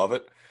 We love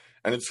it.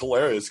 And it's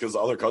hilarious because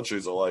other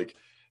countries are like,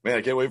 man,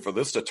 I can't wait for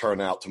this to turn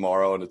out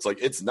tomorrow. And it's like,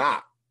 it's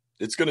not.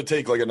 It's going to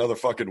take like another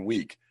fucking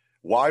week.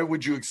 Why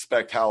would you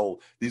expect how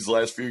these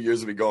last few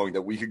years have been going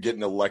that we could get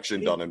an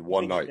election done in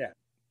one night? Yeah.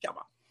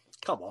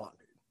 Come on.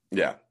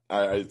 Yeah.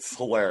 It's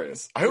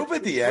hilarious. I hope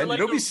at the end, like,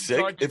 you know, be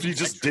sick if you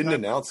just didn't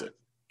announce it.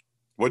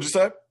 What'd you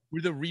say?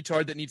 We're the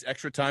retard that needs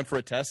extra time for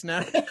a test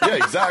now. Yeah,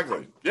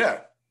 exactly. Yeah.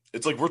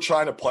 It's like we're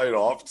trying to play it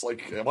off. It's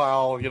like,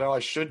 well, you know, I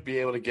should be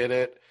able to get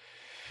it.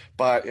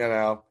 But, you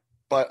know,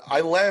 but I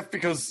laugh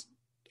because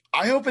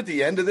I hope at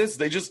the end of this,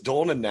 they just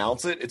don't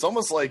announce it. It's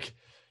almost like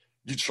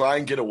you try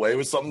and get away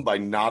with something by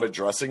not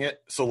addressing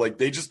it. So, like,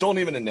 they just don't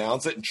even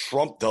announce it. And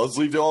Trump does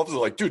leave the office.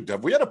 They're like, dude,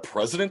 have we had a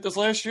president this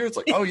last year? It's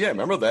like, oh, yeah,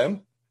 remember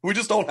them? We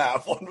just don't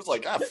have one. It's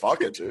like,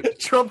 fuck it, dude.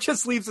 Trump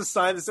just leaves a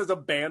sign that says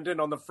abandoned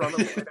on the front of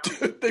the White House.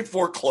 Dude, they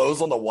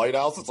foreclose on the White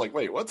House. It's like,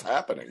 wait, what's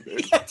happening,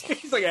 dude? Yeah,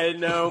 he's like, I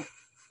didn't know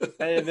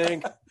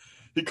anything.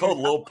 He called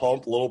Lil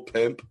Pump Lil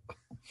Pimp.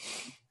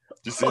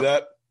 Did you see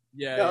that?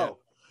 Yeah. No.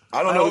 Yeah.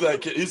 I don't know who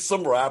that kid. He's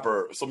some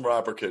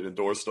rapper kid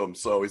endorsed him.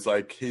 So he's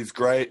like, he's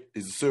great.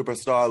 He's a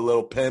superstar,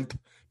 Lil Pimp,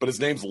 but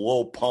his name's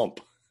Lil Pump.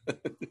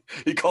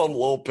 He called him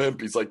Lil Pimp.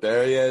 He's like,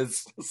 there he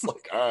is. It's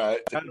like, all right.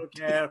 I don't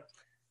care.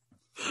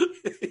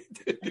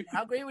 Dude,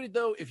 how great would it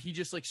though if he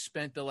just like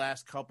spent the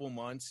last couple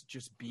months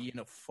just being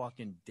a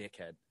fucking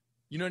dickhead?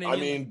 You know what I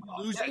mean?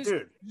 I mean, loses,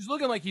 dude. he's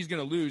looking like he's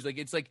gonna lose. Like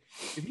it's like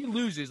if he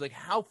loses, like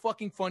how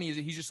fucking funny is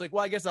it? He's just like,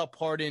 well, I guess I'll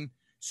pardon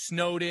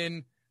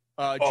Snowden,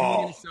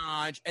 Julian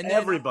Assange, and then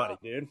Everybody,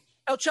 dude.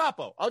 El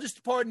Chapo. I'll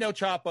just pardon El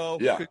Chapo.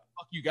 Yeah. Fuck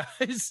you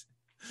guys.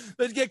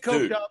 Let's get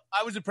coked up.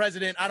 I was the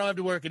president. I don't have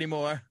to work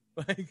anymore.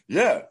 Like,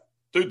 yeah.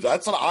 Dude,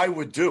 that's what I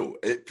would do.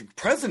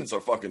 Presidents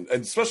are fucking,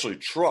 and especially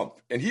Trump.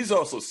 And he's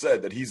also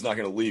said that he's not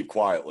going to leave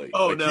quietly.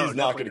 Oh, like, no. He's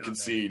not going to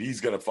concede.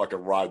 He's going to fucking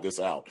ride this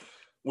out,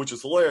 which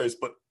is hilarious,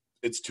 but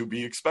it's to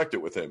be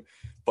expected with him.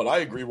 But I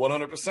agree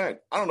 100%.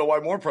 I don't know why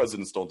more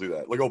presidents don't do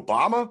that. Like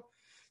Obama,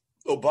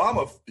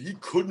 he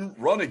couldn't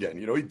run again.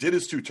 You know, he did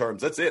his 2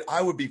 terms. That's it.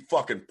 I would be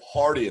fucking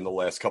partying the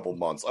last couple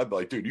months. I'd be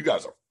like, dude, you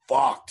guys are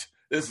fucked.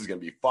 This is going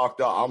to be fucked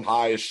up. I'm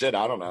high as shit.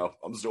 I don't know.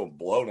 I'm just doing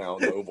blow now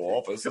in the Oval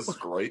Office. This is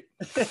great.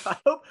 I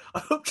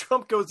hope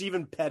Trump goes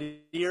even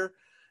pettier.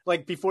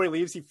 Like, before he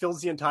leaves, he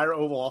fills the entire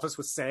Oval Office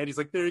with sand. He's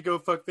like, there you go,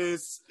 fuck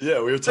this.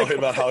 Yeah, we were talking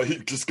about how he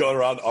just going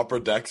around upper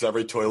decks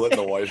every toilet in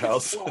the White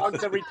House.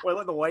 Clogs every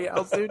toilet in the White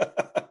House, dude.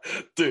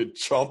 Dude,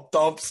 Trump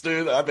dumps,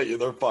 dude. I bet you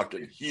they're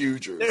fucking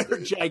huge. They're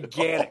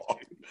gigantic.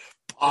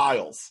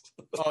 Piles.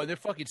 oh, they're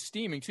fucking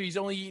steaming too. He's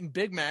only eating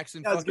Big Macs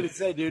and I was going to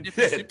say, dude.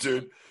 Yeah,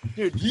 dude,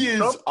 he is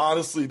Trump?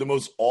 honestly the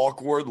most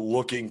awkward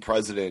looking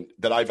president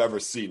that I've ever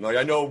seen. Like,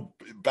 I know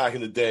back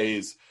in the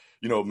days,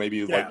 you know,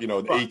 maybe like, you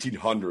know, the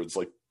 1800s,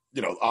 like,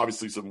 you know,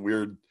 obviously some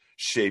weird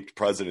shaped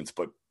presidents,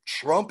 but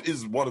Trump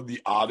is one of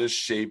the oddest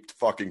shaped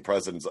fucking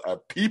presidents,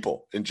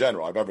 people in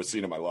general I've ever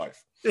seen in my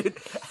life. Dude,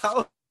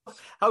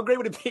 how great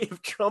would it be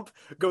if Trump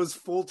goes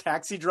full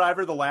taxi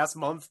driver the last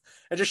month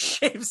and just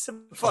shaves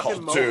some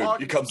fucking mohawk?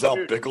 Dude, he comes out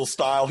Bickle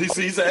style. He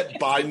sees at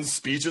Biden's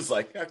speech, is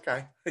like,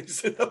 okay,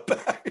 he's in the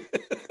back.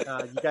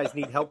 You guys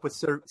need help with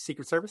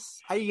Secret Service?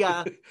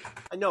 I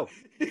know.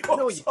 He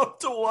walks up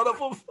to one of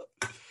them.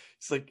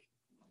 He's like,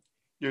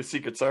 "You're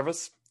Secret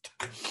Service."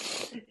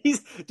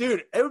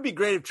 Dude, it would be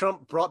great if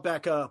Trump brought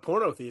back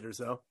porno theaters,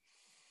 though.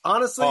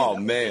 Honestly, oh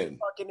man,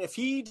 if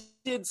he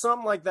did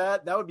something like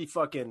that, that would be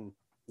fucking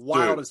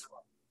wild as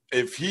fuck.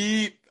 If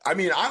he, I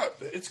mean,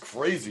 it's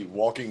crazy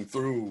walking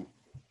through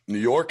New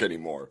York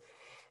anymore.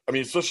 I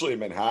mean, especially in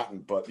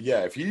Manhattan. But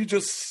yeah, if he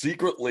just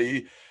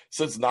secretly,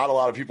 since not a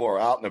lot of people are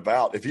out and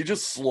about, if he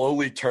just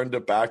slowly turned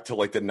it back to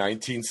like the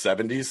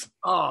 1970s,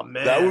 oh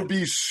man, that would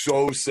be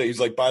so safe. He's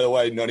like, by the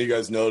way, none of you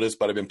guys noticed,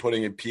 but I've been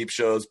putting in peep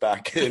shows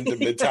back into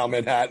Midtown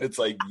Manhattan. It's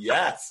like,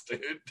 yes,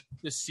 dude.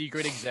 The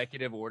secret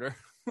executive order.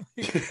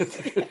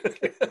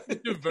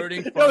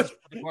 Diverting funds from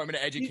the Department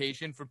of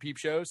Education for peep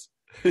shows.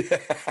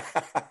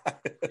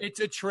 It's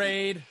a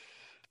trade.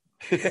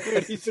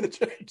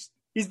 Dude,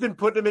 he's been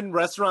putting them in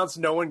restaurants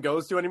no one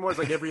goes to anymore. It's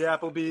like every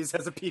Applebee's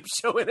has a peep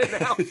show in it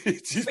now.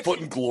 He's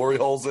putting glory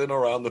holes in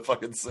around the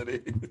fucking city.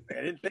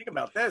 I didn't think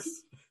about this.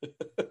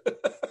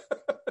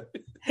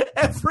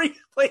 Every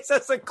place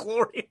has a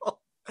glory hole.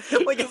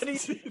 Like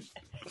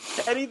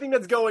anything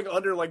that's going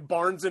under, like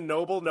Barnes and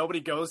Noble,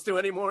 nobody goes to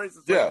anymore. It's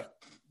like,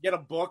 get a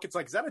book. It's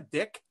like, is that a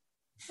dick?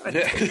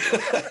 Yeah.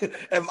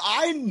 Am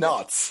I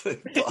nuts?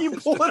 You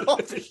pull it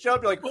off the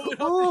shelf. You're like,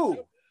 ooh.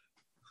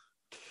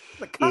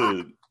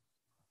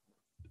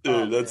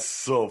 Dude, that's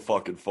so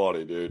fucking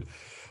funny, dude.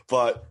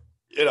 But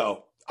you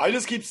know, I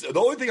just keep the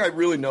only thing I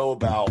really know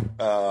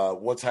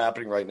about what's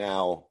happening right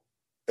now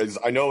is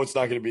I know it's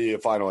not going to be a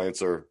final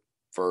answer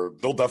for.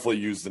 They'll definitely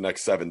use the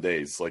next 7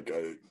 days. Like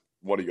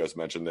one of you guys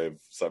mentioned, they have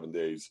 7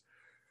 days,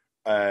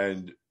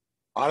 and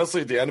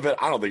honestly, at the end of it,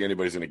 I don't think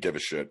anybody's going to give a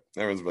shit.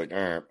 Everyone's like,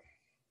 no,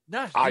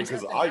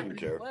 because I don't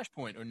care.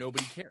 Flashpoint, or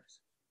nobody cares.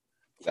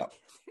 Yeah,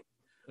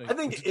 I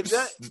think if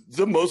that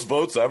the most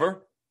votes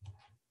ever.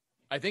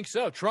 I think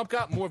so. Trump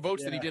got more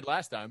votes than he did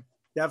last time.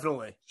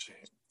 Definitely.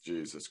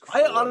 Jesus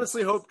Christ. I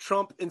honestly hope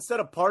Trump, instead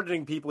of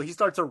pardoning people, he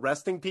starts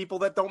arresting people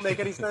that don't make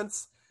any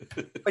sense.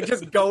 Like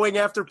just going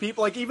after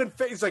people. Like even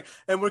he's like,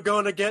 and we're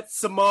going to get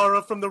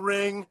Samara from the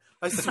ring.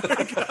 I swear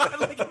to God.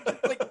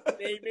 like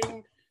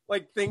naming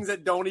like things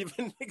that don't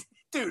even.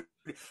 Dude,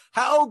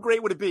 how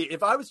great would it be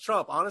if I was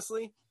Trump?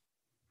 Honestly,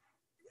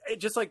 it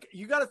just like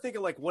you got to think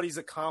of like what he's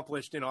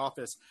accomplished in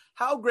office.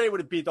 How great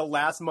would it be the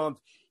last month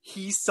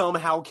he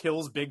somehow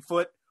kills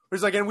Bigfoot?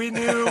 He's like, and we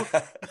knew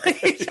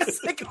he's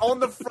just like on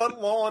the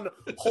front lawn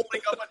holding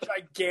up a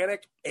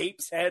gigantic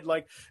ape's head,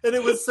 like, and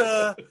it was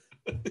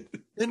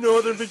in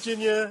Northern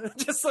Virginia.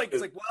 Just like it's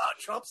like, wow,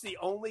 Trump's the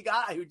only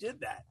guy who did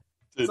that.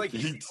 It's like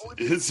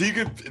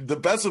the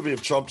best would be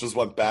if Trump just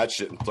went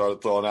batshit and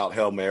started throwing out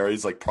Hail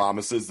Marys, like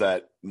promises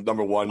that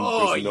number one,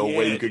 there's no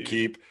way you could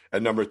keep,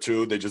 and number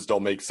two, they just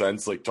don't make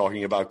sense. Like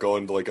talking about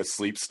going to like a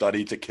sleep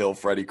study to kill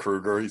Freddy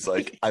Krueger. He's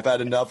like, I've had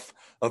enough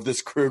of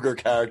this Krueger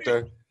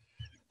character.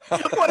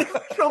 What if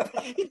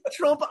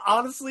Trump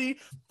honestly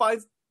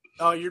finds?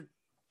 Oh, you're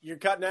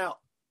cutting out.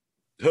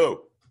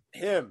 Who?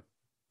 Him.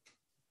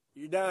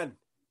 You're done.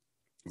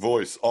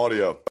 Voice,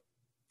 audio.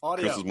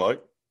 Chris's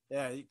mic.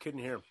 Yeah, you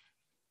couldn't hear him.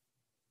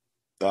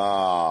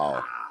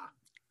 Oh,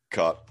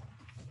 cut.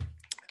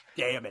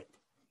 Damn it,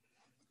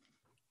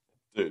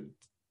 dude.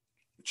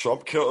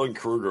 Trump killing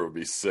Krueger would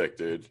be sick,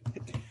 dude.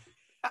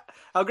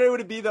 How great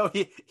would it be though?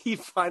 He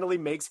finally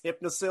makes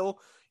Hypnosil.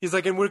 He's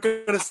like, and we're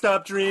gonna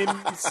stop dreams.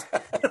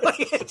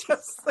 Like, it's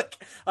just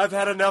like I've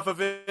had enough of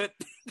it.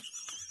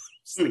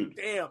 Dude, like,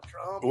 damn,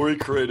 Trump. Or he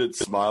created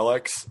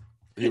Smilex.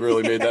 He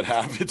really made that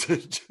happen. It's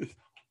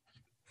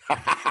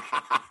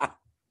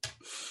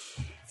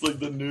like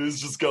the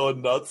news just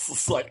going nuts.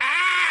 It's like, ah!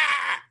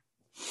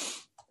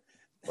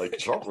 Like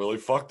Trump really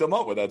fucked him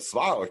up with that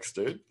Smilex,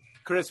 dude.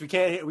 Chris, we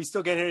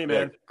still can't hear you,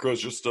 man. Yeah,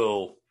 Chris, you're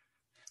still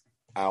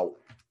out,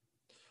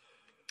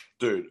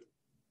 dude.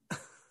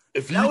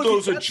 If he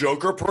throws a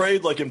Joker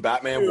parade like in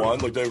Batman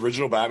 1, like the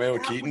original Batman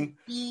with Keaton,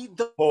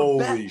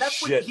 holy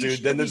shit,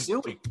 dude. Then there's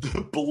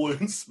the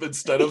balloons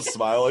instead of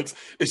Smilex.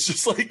 It's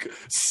just like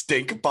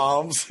stink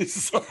bombs.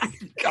 It's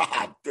like,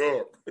 God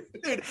damn.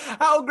 Dude,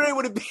 how great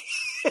would it be?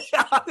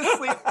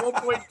 Honestly, at one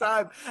point in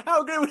time,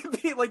 how great would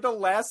it be? Like the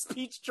last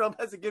speech Trump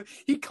has to give,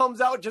 he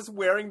comes out just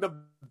wearing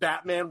the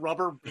Batman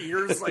rubber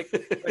ears, like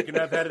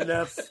I've had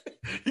enough.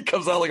 He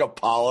comes out like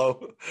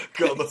Apollo,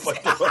 going to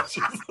fight the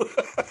Russians.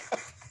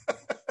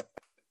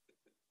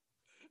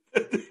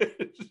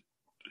 Dude,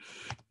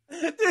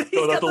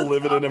 going out to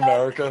live in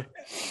America,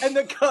 and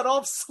the cut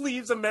off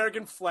sleeves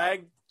American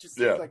flag just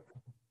like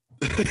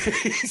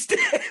he's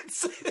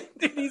dancing.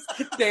 Dude, he's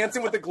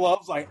dancing with the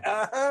gloves like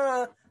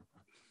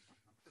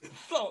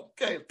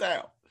Okay,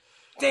 down.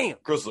 Damn.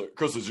 Chris,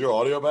 is your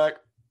audio back?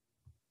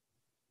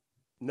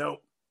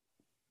 Nope.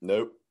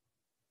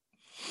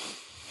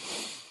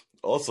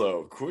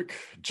 Also, quick,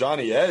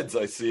 Johnny Eds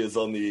I see is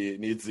on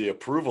needs the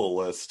approval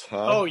list.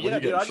 Huh? Oh yeah,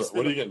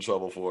 what do you get in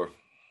trouble for?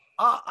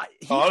 I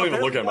don't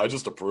even look at him. I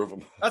just approve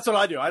him. That's what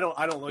I do. I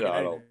don't look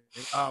at him.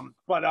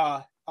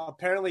 But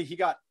apparently he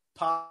got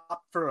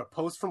popped for a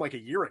post from like a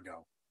year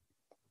ago.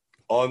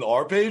 On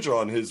our page or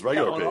on his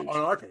regular page? On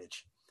our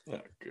page. Oh,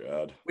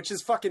 God. Which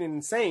is fucking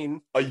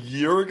insane. A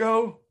year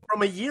ago?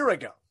 From a year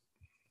ago.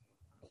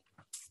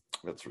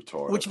 That's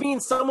retarded. Which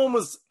means someone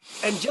was,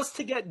 and just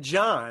to get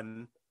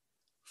John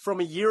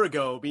from a year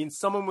ago, means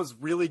someone was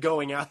really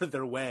going out of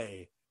their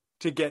way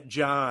to get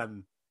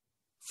John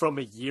from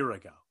a year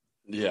ago.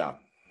 Yeah.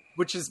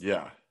 Which is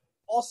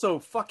also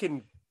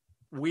fucking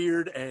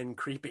weird and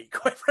creepy,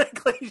 quite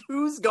frankly.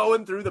 Who's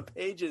going through the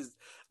pages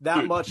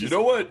that much? You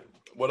know what?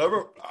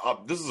 Whatever.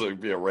 This is going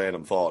to be a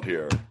random thought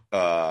here.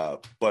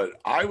 But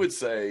I would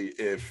say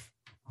if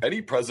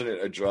any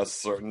president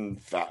addressed certain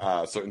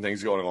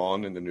things going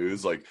on in the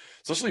news, like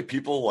especially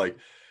people like,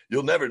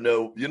 you'll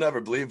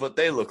never believe what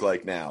they look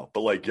like now.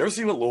 But like, you ever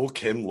see what Lil'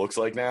 Kim looks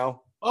like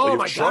now? Oh like,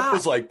 my Trump God.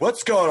 was like,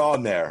 what's going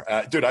on there?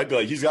 Dude, I'd be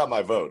like, he's got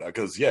my vote.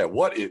 Because,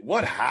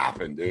 what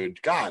happened, dude?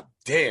 God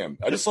damn.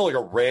 I just saw like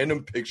a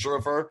random picture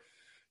of her.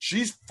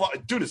 She's,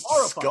 dude, it's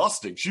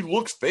disgusting. She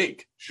looks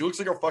fake. She looks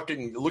like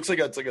it looks like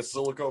it's like a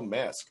silicone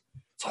mask.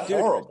 It's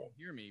horrible.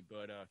 You hear me,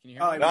 but can you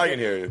hear me? Now I can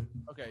hear you.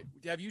 Okay.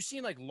 Have you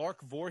seen like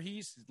Lark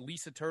Voorhees,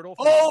 Lisa Turtle?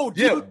 Oh,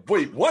 dude. Yeah.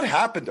 Wait, what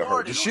happened to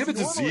her? Does she have a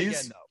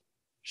disease? Again,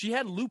 she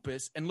had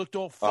lupus and looked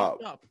all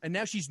fucked up, and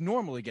now she's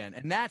normal again.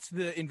 And that's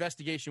the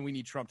investigation we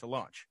need Trump to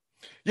launch.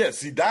 Yeah,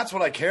 see, that's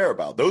what I care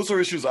about. Those are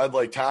issues I'd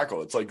like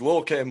tackle. It's like,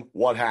 Lil' Kim,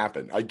 what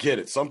happened? I get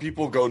it. Some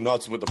people go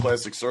nuts with the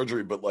plastic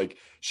surgery, but like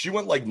she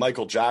went like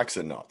Michael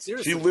Jackson nuts.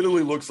 Seriously. She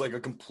literally looks like a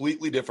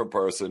completely different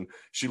person.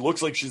 She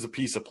looks like she's a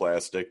piece of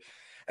plastic.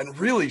 And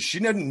really, she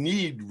didn't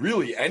need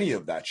really any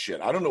of that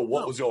shit. I don't know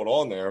what was going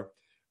on there.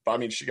 But I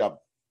mean, she got,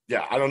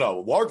 I don't know.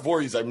 Lark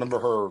Voorhees, I remember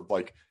her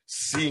like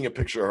seeing a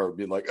picture of her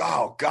being like,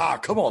 oh,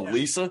 God, come on,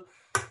 Lisa.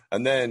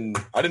 And then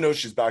I didn't know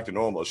she's back to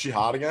normal. Is she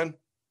hot again?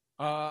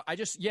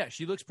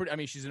 She looks pretty. I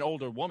mean, she's an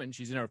older woman.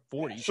 She's in her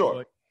 40s.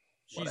 Sure.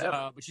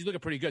 But she's looking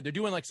pretty good. They're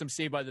doing like some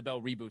Saved by the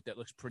Bell reboot that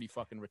looks pretty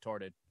fucking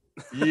retarded.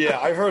 Yeah,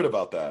 I heard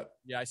about that.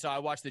 Yeah, I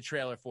watched the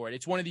trailer for it.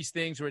 It's one of these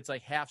things where it's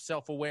like half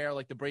self-aware,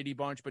 like the Brady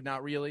Bunch, but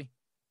not really.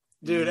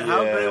 Dude,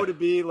 how great would it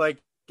be like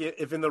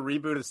if in the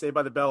reboot of Saved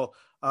by the Bell,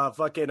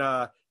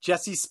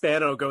 Jesse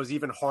Spano goes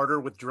even harder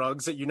with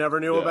drugs that you never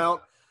knew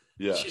about?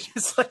 Yeah, she's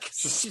just like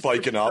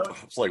spiking up.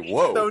 It's like,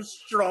 whoa, so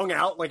strung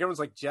out. Like everyone's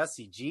like,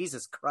 Jesse,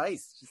 Jesus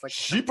Christ. She's like,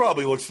 she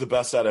probably looks the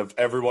best out of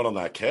everyone on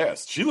that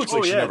cast. She looks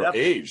like she never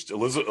aged.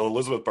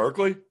 Elizabeth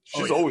Berkley,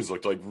 she's always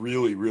looked like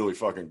really, really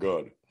fucking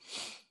good.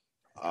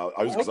 I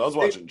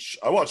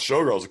watched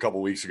Showgirls a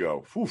couple weeks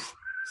ago. Whew,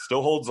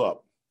 still holds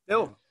up.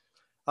 Still,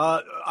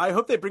 I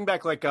hope they bring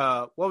back like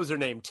what was her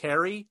name,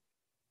 Terry.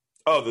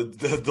 Oh,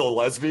 the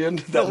lesbian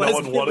that no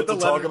one wanted to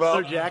talk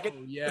about. Jacket.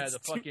 Oh, yeah, the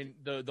fucking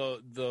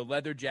the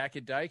leather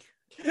jacket dyke.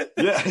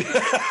 Yeah,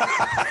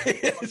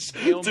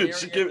 dude,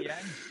 she gave.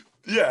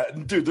 Yeah,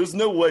 dude, there's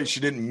no way she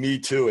didn't Me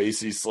Too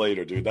AC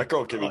Slater, dude. That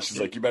girl came in, she's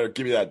like, you better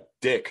give me that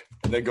dick.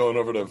 And then going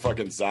over to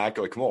fucking Zach,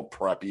 like, come on,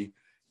 preppy,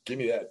 give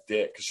me that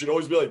dick. Because she'd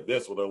always be like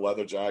this with her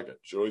leather jacket.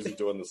 She'd always be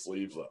doing the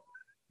sleeves up.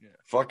 Yeah.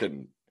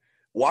 Fucking,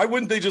 why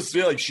wouldn't they just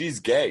feel like she's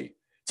gay?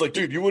 It's like,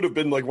 dude, you would have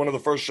been like one of the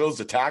first shows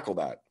to tackle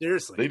that.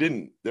 Seriously. They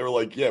didn't. They were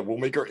like, yeah, we'll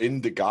make her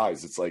into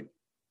guys. It's like,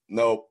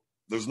 no,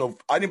 there's no,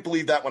 I didn't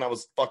believe that when I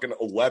was fucking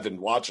 11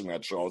 watching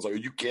that show. I was like, are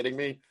you kidding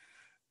me?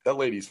 That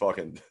lady's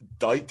fucking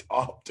dyked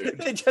up, dude.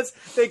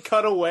 they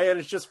cut away and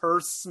it's just her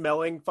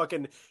smelling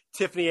fucking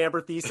Tiffany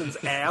Amber Thiessen's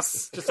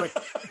ass. Just like,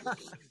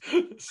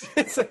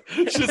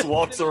 she just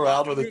walks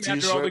around with a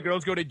t-shirt. After all the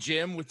girls go to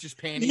gym with just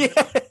panties.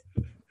 Yeah.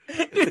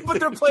 Dude, but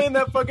they're playing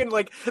that fucking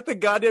like the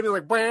goddamn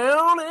like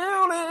brown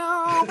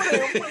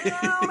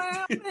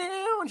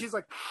and she's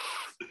like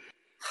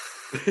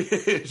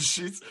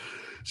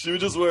she would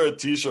just wear a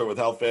t-shirt with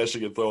how fast she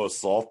can throw a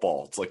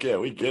softball. It's like, yeah,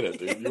 we get it,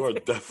 dude. You are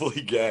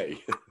definitely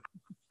gay.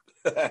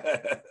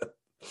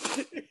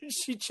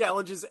 She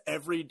challenges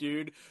every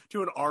dude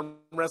to an arm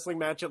wrestling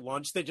match at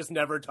lunch. They just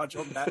never touch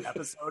on that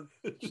episode.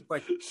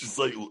 She's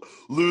like,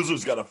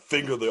 losers got to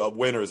finger the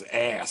winner's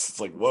ass. It's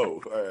like,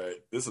 whoa, all right,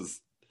 this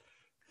is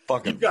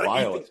fucking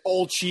violent. Eat this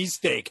old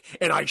cheesesteak,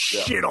 and I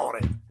shit on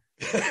it.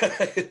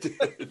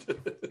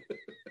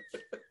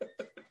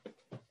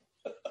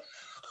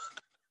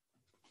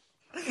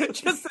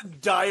 Just a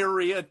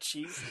diarrhea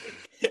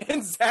cheesesteak,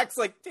 and Zach's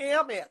like,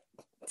 "Damn it."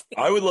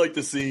 I would like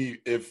to see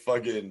if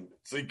fucking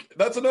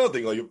that's another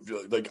thing.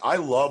 Like I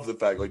love the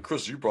fact, like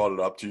Chris, you brought it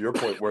up to your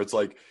point where it's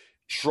like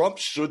Trump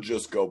should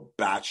just go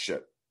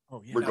batshit,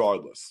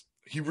 regardless.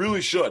 He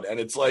really should, and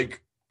it's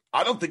like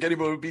I don't think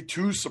anybody would be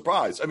too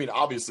surprised. I mean,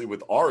 obviously,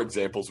 with our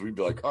examples, we'd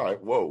be like, all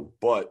right, whoa,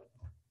 but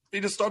he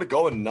just started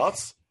going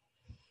nuts.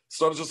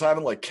 Started just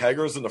having like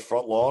keggers in the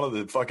front lawn of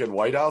the fucking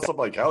White House. I'm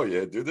like, hell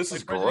yeah, dude, this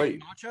is great.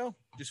 Macho,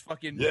 just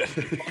fucking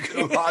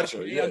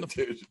macho,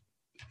 dude.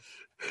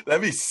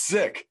 That'd be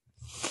sick,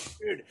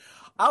 dude.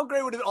 How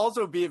great would it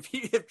also be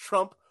if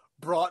Trump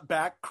brought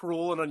back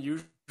cruel and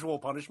unusual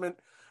punishment?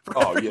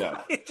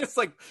 It's just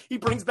like he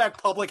brings back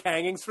public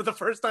hangings for the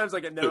first time. It's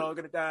like, no, I'm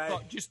gonna die.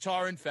 Just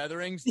tar and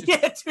featherings.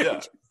 Yeah, dude.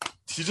 Yeah.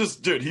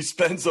 He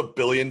spends $1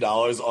 billion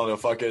on a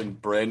fucking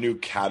brand new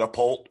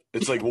catapult.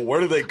 It's like, well,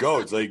 where do they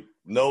go? It's like,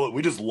 no,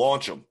 we just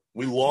launch them.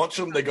 We launch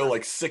them. They go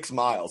like 6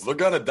 miles. They're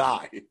gonna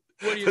die.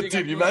 Dude,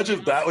 you imagine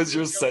if that was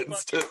your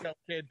sentence to.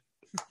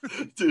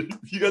 Dude,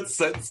 you got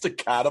sentenced to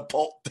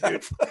catapult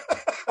death.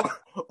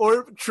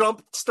 Or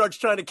Trump starts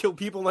trying to kill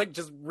people like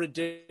just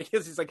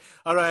ridiculous. He's like,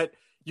 all right,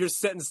 you're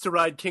sentenced to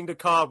ride King to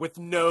Ka with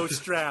no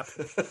strap.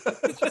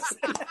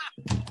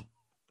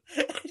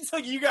 He's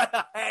like, you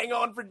gotta hang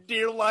on for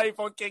dear life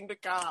on King to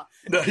Ka.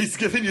 No, he's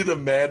giving you the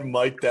Mad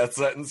Mike death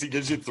sentence. He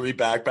gives you 3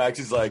 backpacks.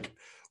 He's like,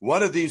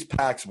 one of these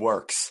packs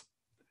works.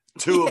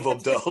 2 of them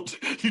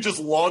don't. You just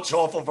launch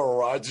off of a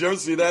ride. Did you ever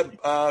see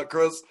that,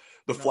 Chris?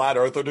 The flat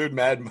earther dude,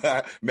 Mad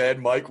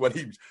Mike, when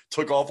he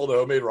took off on the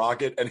homemade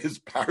rocket and his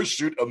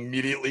parachute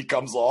immediately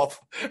comes off,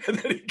 and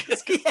then he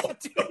gets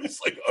he's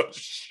like, oh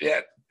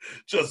shit,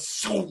 just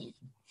so.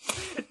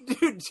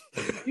 Dude,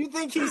 do you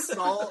think he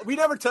saw? We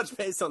never touched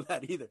base on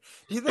that either.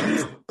 Do you think he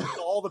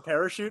saw the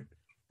parachute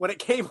when it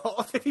came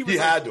off? If he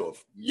had to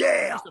have.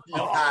 Yeah, he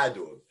had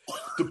to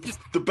have.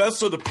 The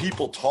best are the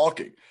people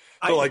talking.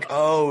 They're like,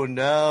 oh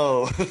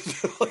no.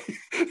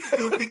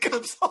 When he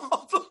comes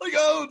off, they're like,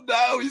 oh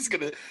no, he's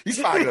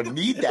probably gonna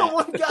need that. The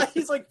one guy,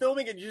 he's like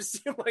filming and you just see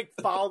him like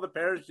follow the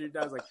parachute.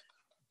 And I was like,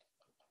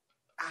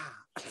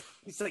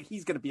 He's like,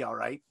 he's going to be all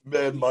right.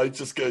 Man, Mike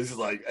just goes, he's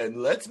like, and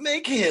let's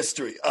make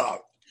history. Oh,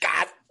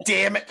 God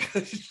damn it.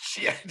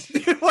 Shit.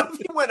 What if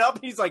he went up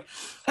and he's like,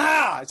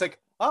 it's like,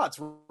 it's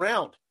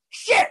round.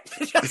 Shit.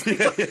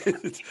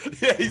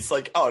 Yeah, he's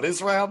like, it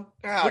is round?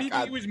 What do you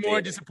think he was more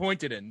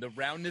disappointed in? The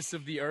roundness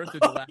of the earth or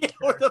the last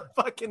or the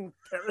fucking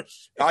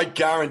parachute? I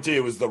guarantee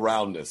it was the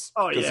roundness.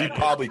 Oh, yeah. Because he'd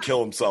probably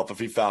kill himself if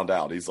he found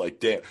out. He's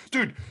like, damn.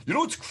 Dude, you know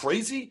what's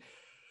crazy?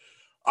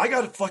 I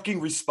got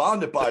fucking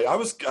responded by.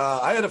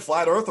 I had a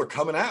flat earther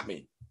coming at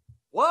me.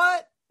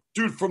 What?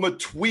 Dude, from a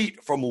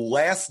tweet from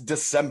last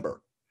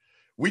December.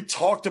 We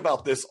talked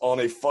about this on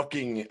a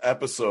fucking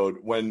episode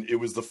when it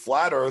was the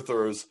flat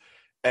earthers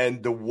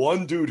and the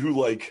one dude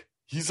who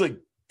he's like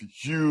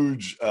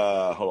huge.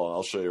 Hold on,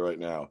 I'll show you right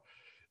now.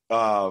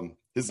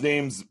 His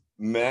name's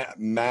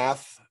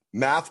Math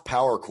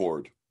Power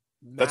Cord.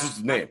 That's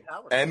his name.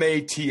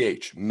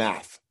 MATH,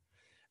 Math.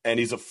 And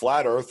he's a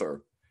flat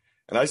earther.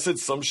 And I said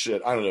some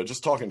shit, I don't know,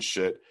 just talking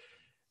shit.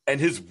 And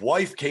his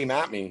wife came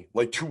at me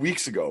 2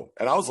 weeks ago.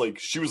 And I was like,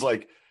 she was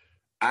like,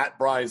 at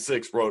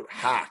Brian6 wrote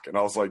hack. And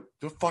I was like,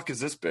 the fuck is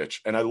this bitch?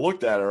 And I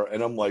looked at her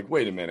and I'm like,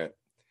 wait a minute.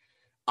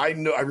 I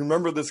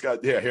remember this guy.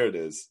 Yeah, here it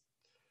is.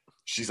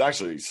 She's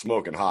actually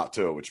smoking hot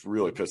too, which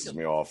really pisses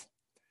me off.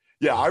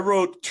 Yeah, I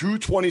wrote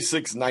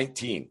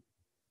 2/26/19.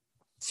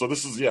 So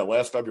this is,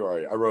 last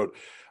February. I wrote,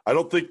 I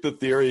don't think the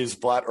theories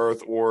Flat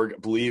Earth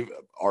Org believe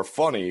are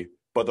funny,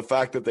 but the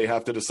fact that they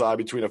have to decide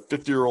between a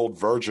 50-year-old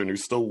virgin who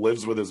still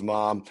lives with his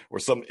mom or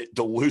some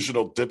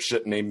delusional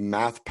dipshit named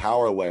Math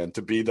Powerland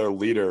to be their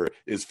leader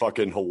is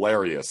fucking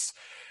hilarious.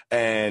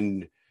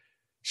 And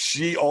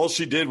all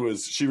she did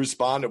was she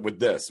responded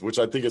with this, which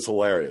I think is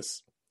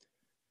hilarious.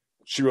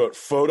 She wrote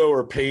photo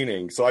or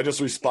painting. So I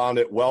just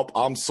responded, welp,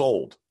 I'm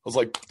sold. I was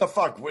like, what the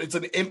fuck?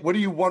 What do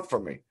you want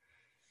from me?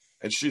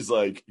 And she's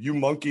like, you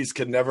monkeys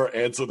can never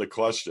answer the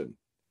question.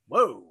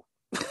 Whoa.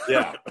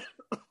 Yeah.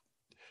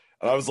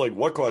 And I was like,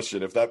 what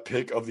question? If that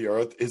pic of the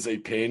earth is a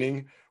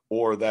painting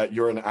or that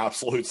you're an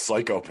absolute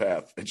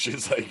psychopath? And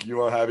she's like,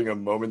 you are having a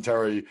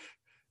momentary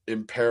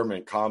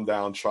impairment. Calm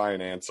down. Try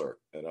and answer.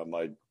 And I'm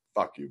like,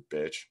 fuck you,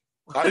 bitch.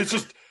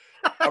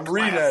 I'm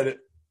reading at it.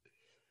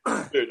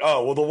 Dude,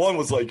 the one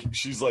was like,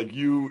 she's like,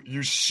 you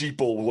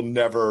sheeple will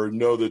never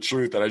know the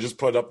truth. And I just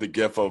put up the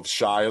gif of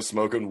Shia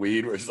smoking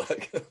weed where he's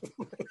like, I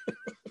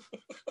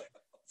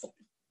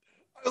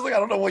was like, I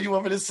don't know what you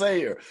want me to say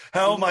here.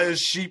 How am I a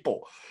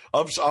sheeple?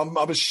 I'm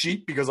a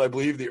sheep because I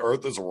believe the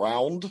earth is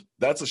round.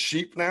 That's a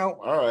sheep now?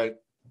 All right.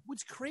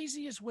 What's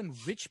crazy is when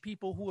rich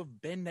people who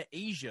have been to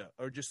Asia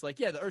are just like,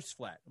 yeah, the earth's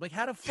flat. Like,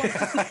 how the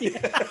fuck?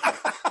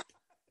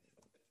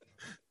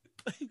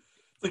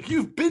 Like,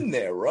 you've been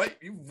there, right?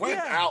 You went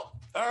out.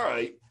 All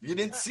right. You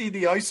didn't see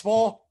the ice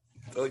wall?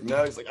 They're like,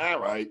 no. He's like, all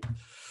right.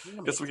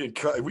 Guess we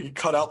can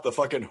cut out the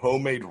fucking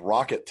homemade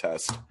rocket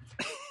test,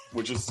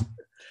 which is.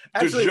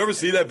 Actually, dude, did you ever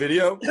see that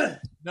video?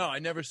 No, I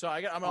never saw.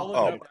 I'm gonna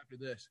look it up after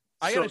this.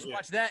 I gotta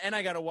watch that, and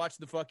I gotta watch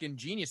the fucking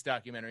Genius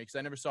documentary because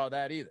I never saw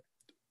that either.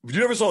 You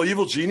never saw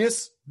Evil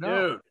Genius?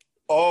 No. Dude.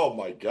 Oh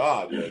my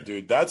god, yeah,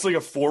 dude. That's like a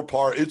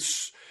 4-part.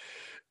 It's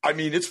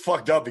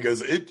fucked up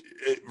because it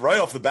right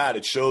off the bat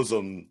it shows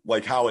him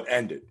like how it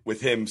ended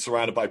with him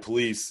surrounded by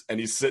police and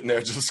he's sitting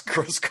there just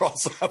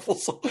crisscross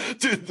apples.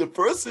 Dude, the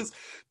first is,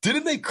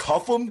 didn't they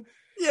cuff him?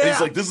 Yeah. And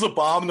he's like, this is a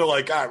bomb, and they're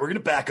like, all right, we're gonna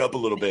back up a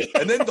little bit.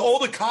 And then all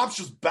the cops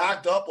just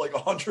backed up like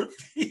 100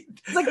 feet.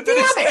 It's like, and then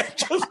his head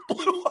just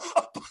blew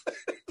up.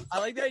 I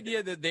like the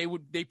idea that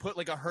they put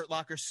like a Hurt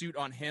Locker suit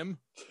on him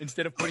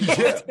instead of putting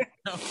it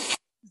on him.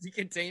 Does he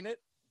contain it?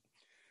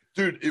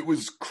 Dude, it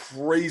was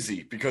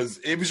crazy because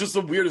it was just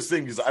the weirdest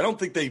thing because I don't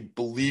think they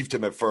believed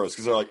him at first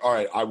because they're like, all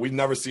right, we've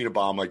never seen a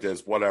bomb like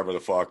this, whatever the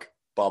fuck,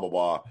 blah, blah,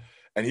 blah.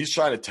 And he's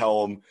trying to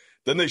tell them.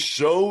 Then they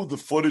show the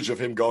footage of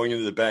him going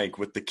into the bank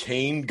with the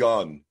cane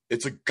gun.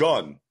 It's a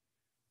gun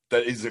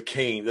that is a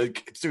cane.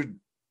 Like, dude,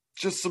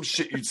 just some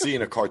shit you'd see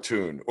in a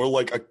cartoon or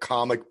like a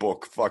comic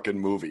book fucking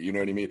movie. You know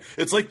what I mean?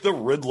 It's like the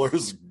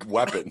Riddler's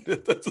weapon.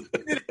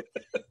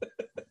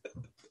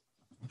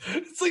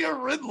 It's like a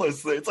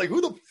Riddler's thing. It's like, who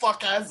the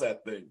fuck has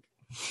that thing?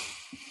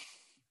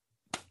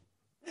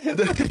 And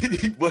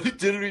then what he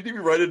did, he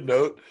write a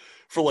note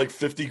for like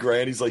 50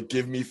 grand. He's like,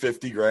 give me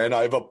 50 grand.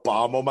 I have a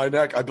bomb on my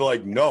neck. I'd be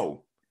like,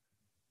 no,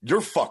 you're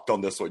fucked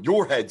on this one.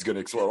 Your head's going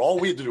to explode. All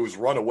we had to do was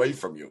run away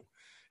from you.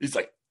 He's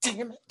like,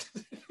 damn it.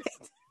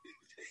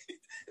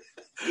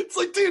 It's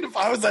like, dude, if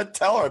I was that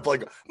teller, I'd be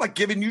like, I'm not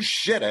giving you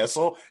shit,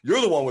 asshole.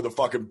 You're the one with a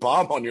fucking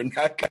bomb on your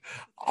neck.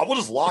 I will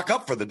just lock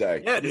up for the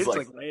day. Yeah, dude, he's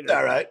like later.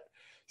 All right.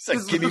 He's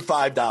like, give me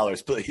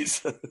 $5,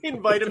 please.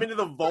 Invite him into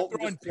the vault.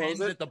 Throwing pins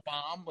at the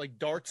bomb, like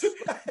darts.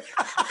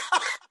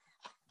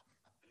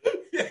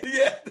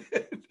 yeah.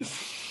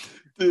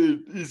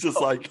 Dude, he's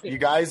just like, you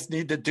guys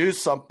need to do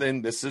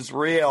something. This is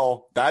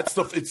real. It's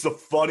the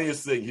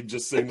funniest thing. He's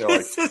just sitting there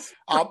like,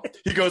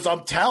 he goes,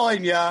 I'm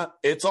telling you,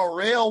 it's a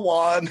real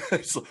one.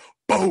 It's like,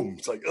 boom.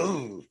 It's like,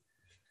 oh.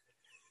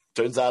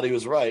 Turns out he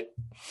was right.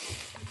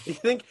 You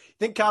think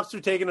cops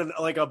are taking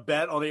a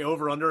bet on the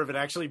over-under of it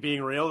actually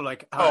being real? They're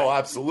like, oh,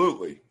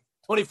 absolutely.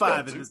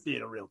 25 and this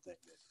being a real thing.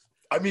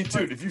 I mean,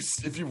 dude,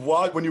 if you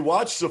watch when you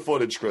watch the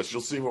footage, Chris,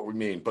 you'll see what we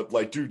mean. But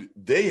like, dude,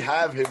 they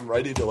have him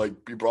ready to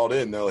like be brought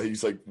in. Now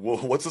he's like, "Well,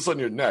 what's this on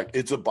your neck?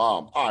 It's a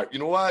bomb." All right, you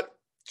know what?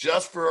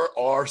 Just for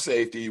our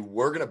safety,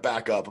 we're gonna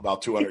back up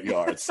about 200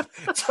 yards.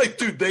 It's like,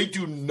 dude, they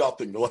do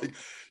nothing. They're like,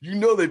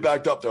 they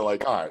backed up. They're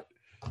like, all right,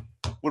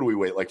 what do we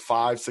wait? Like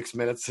 5-6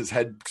 minutes? His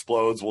head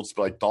explodes. We'll just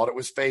be like, thought it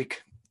was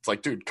fake. It's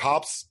like, dude,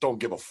 cops don't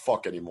give a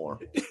fuck anymore.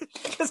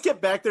 Just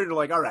get back there and they're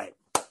like, all right,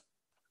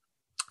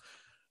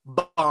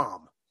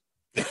 bomb.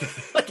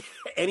 Like,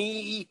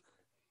 any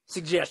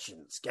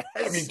suggestions, guys?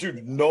 I mean,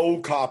 dude, no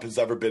cop has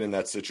ever been in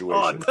that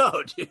situation. Oh,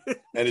 no, dude.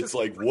 And it's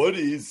like,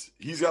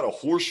 he's got a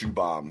horseshoe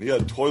bomb. He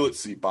had a toilet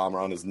seat bomb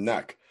around his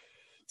neck.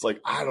 It's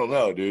like, I don't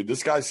know, dude.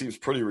 This guy seems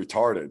pretty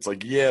retarded. It's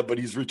like, yeah, but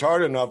he's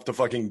retarded enough to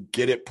fucking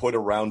get it put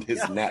around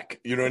his neck.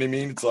 You know what I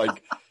mean? It's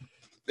like,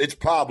 it's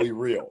probably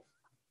real.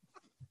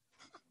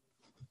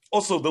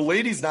 Also, the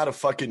lady's not a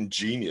fucking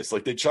genius.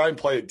 Like, they try and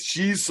play it.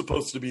 She's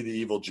supposed to be the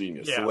evil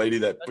genius. Yeah, the lady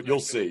but you'll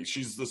see.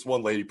 She's this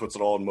one lady puts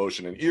it all in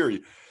motion in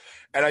Erie.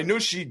 And I know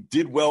she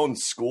did well in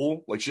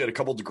school. Like, she had a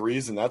couple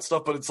degrees and that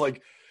stuff. But it's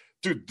like,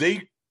 dude,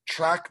 they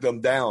track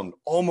them down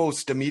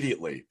almost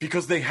immediately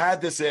because they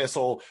had this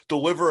asshole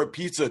deliver a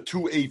pizza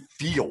to a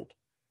field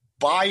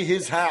by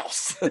his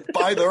house,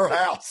 by their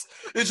house.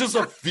 It's just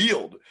a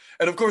field.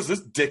 And of course,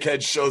 this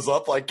dickhead shows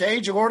up like, hey,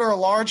 did you order a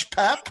large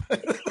pep?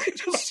 They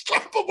just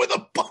strap him with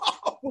a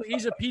bomb. Well,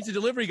 he's a pizza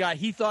delivery guy.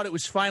 He thought it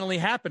was finally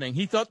happening.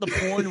 He thought the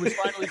porn was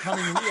finally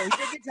coming real. He's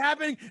like, it's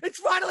happening. It's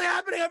finally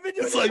happening. I've been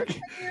doing it for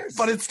 10 years.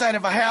 But instead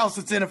of a house,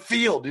 it's in a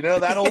field. You know,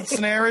 that old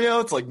scenario?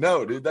 It's like,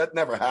 no, dude, that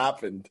never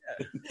happened.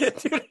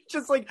 Dude,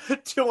 just like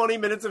 20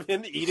 minutes of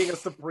him eating a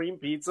Supreme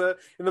pizza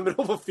in the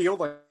middle of a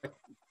field. Like,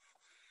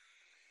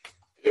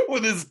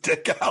 with his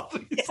dick out.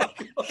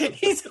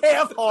 He's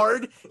half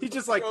hard. He's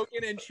just like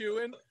choking and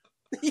chewing.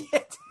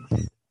 Yeah.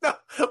 No,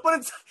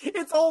 but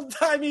it's old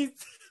timey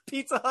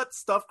Pizza Hut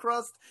stuffed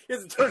crust. He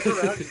has to turn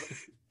around.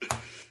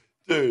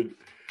 Dude,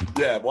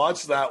 yeah,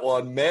 watch that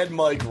one. Mad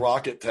Mike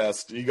rocket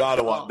test. You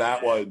gotta watch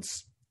that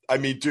one's. I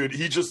mean, dude,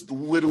 he just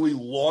literally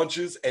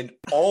launches and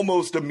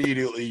almost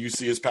immediately you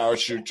see his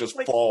parachute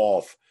just fall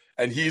off.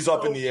 And he's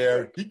up in the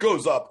air. He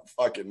goes up,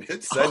 fucking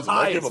hit sends him.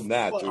 I give him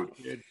that,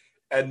 dude.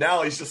 And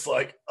now he's just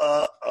like,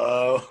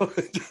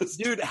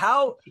 dude,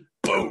 how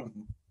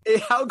boom.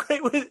 How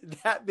great would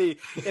that be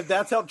if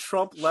that's how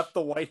Trump left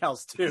the White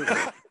House too?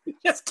 He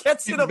just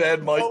gets in a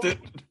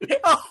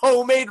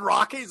homemade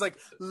rocket. He's like,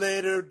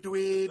 later,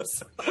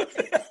 dweebs.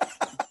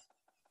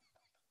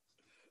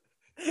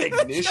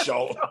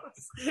 Ignition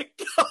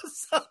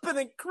goes up and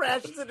then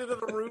crashes into the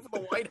roof of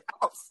the White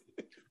House.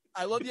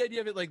 I love the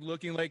idea of it like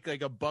looking like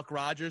a Buck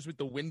Rogers with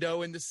the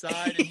window in the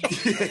side. And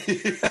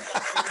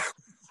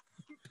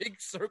big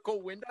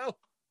circle window,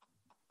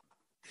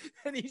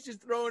 and he's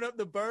just throwing up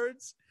the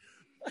birds.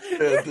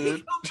 Yeah, dude.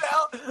 He comes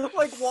out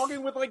like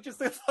walking with like just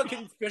a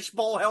fucking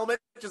fishbowl helmet,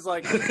 just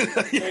like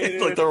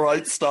like the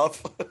right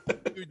stuff.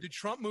 Dude, the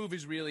Trump move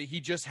is really he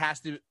just has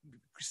to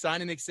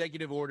sign an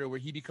executive order where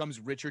he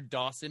becomes Richard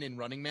Dawson in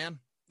Running Man.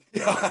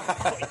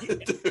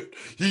 Dude,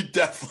 he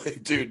definitely,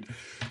 dude.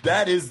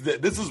 That's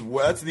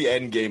the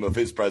end game of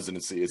his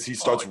presidency. Is he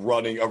starts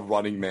running a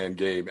Running Man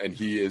game, and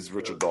he is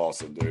Richard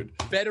Dawson, dude.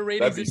 Better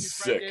ratings than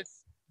sick.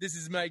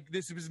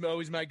 This was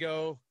always my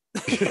go.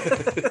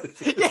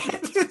 Yeah,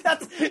 dude,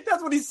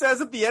 that's what he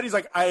says at the end. He's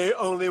like, I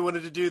only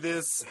wanted to do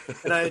this,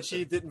 and I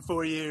achieved it in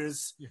 4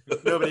 years.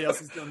 Nobody else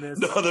has done this.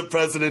 No other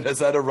president has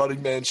had a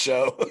Running Man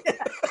show.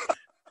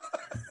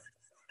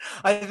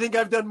 I think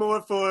I've done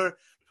more for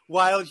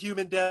wild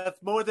human death,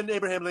 more than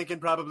Abraham Lincoln,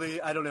 probably.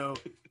 I don't know.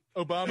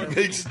 Obama.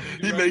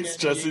 He makes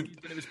Jesse.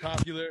 When it was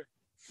popular.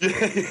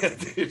 Yeah,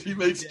 dude. He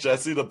makes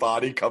Jesse the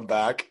Body come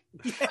back.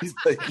 Yeah. He's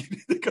like, you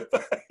need to come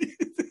back.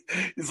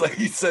 He's like,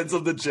 he sends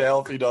him to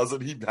jail if he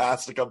doesn't. He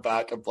has to come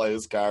back and play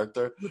his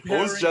character.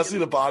 What was Jesse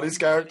the Body's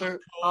character?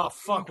 Oh,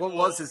 fuck. What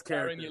was his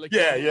character? Like,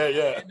 yeah.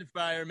 In the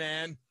fire,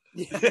 man.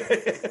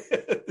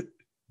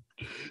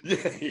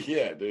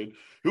 Yeah, dude.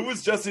 Who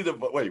was Jesse the...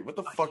 Wait, what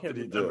the fuck did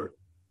he do?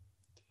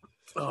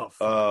 Oh,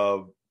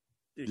 fuck.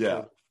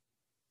 Yeah.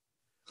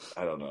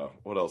 I don't know.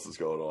 What else is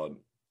going on?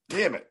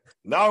 Damn it.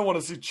 Now I want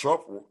to see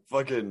Trump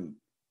fucking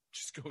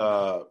just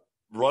go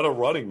run a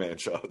Running Man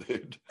show,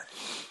 dude.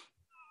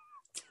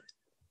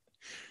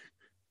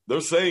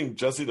 They're saying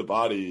Jesse the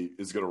Body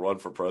is going to run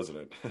for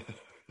president.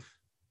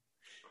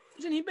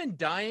 Hasn't he been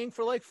dying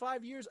for like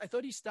 5 years? I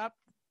thought he stopped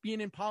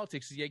being in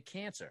politics because he had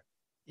cancer.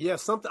 Yeah,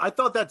 I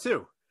thought that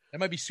too. That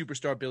might be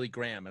superstar Billy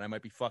Graham, and I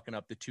might be fucking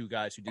up the two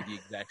guys who did the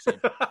exact same.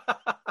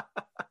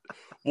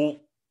 Well,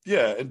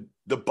 yeah, and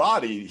the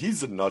Body,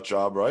 he's a nut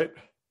job, right?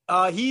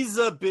 He's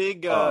a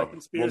big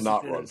conspiracy will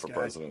not run for guy.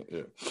 president.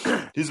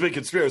 Yeah, he's a big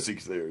conspiracy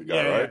theory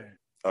guy, right?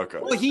 Okay.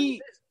 Well,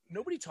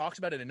 nobody talks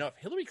about it enough.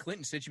 Hillary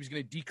Clinton said she was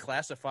going to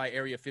declassify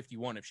Area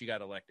 51 if she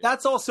got elected.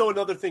 That's also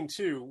another thing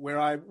too, where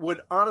I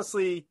would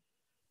honestly,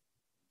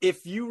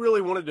 if you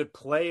really wanted to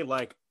play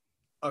and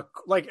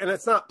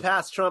it's not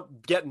past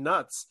Trump getting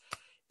nuts.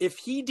 if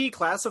he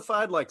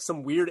declassified like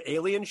some weird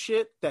alien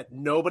shit that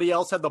nobody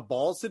else had the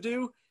balls to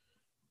do,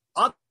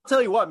 I'll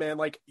tell you what, man,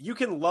 like you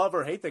can love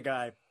or hate the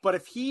guy, but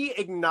if he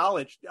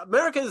acknowledged,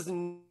 America has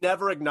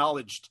never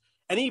acknowledged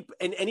in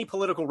any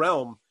political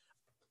realm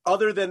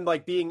other than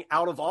like being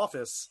out of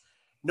office,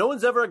 no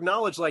one's ever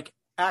acknowledged like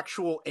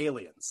actual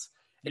aliens,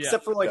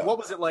 except for like, what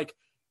was it like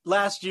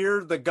last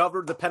year? The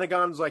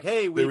Pentagon was like,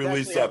 hey, they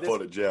released that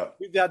footage. Yeah.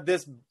 We've had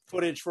this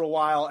footage for a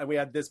while and we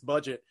had this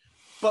budget.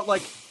 But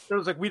like, there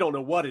was like, we don't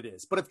know what it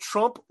is. But if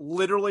Trump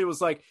literally was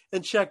like,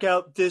 and check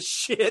out this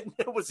shit,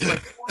 it was like,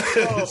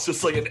 whoa. It's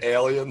just like an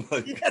alien.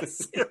 Like, yeah,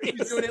 seriously.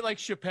 He's doing it like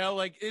Chappelle,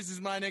 like, this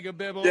is my nigga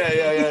Bibble.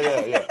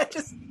 Yeah.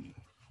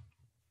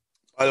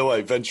 By the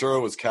way, Ventura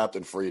was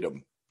Captain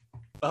Freedom.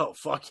 Oh,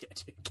 fuck yeah,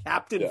 dude.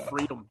 Captain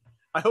Freedom.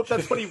 I hope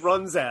that's what he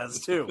runs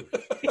as, too.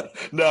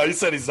 No, he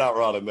said he's not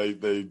running. They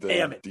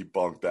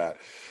debunked that.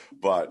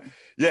 But,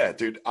 yeah,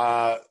 dude,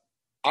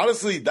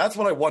 honestly, that's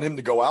what I want him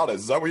to go out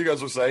as. Is that what you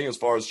guys were saying as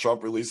far as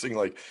Trump releasing,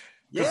 like,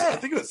 yeah. I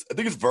think it's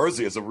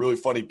Verzi has a really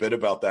funny bit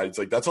about that. It's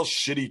like, that's how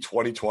shitty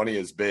 2020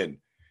 has been.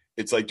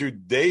 It's like,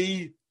 dude,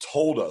 they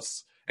told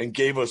us and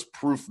gave us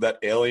proof that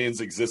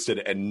aliens existed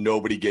and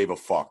nobody gave a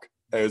fuck.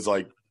 And it was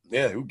like,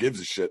 yeah, who gives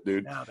a shit,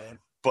 dude? No, man.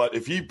 But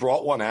if he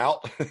brought one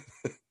out,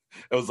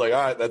 it was like,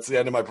 all right, that's the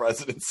end of my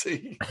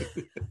presidency.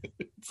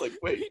 It's like,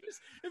 wait.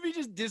 If he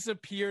just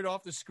disappeared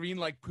off the screen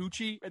like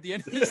Poochie at the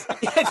end of this,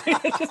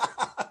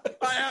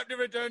 I have to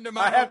return to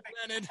my home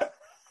planet.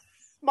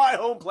 My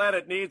home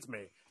planet needs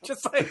me.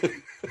 Just like,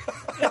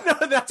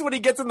 that's what he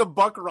gets in the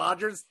Buck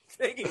Rogers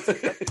thing.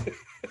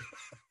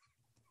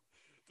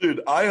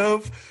 Dude, I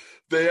hope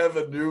they have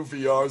a new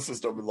VR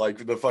system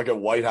like the fucking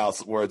White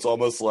House where it's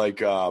almost like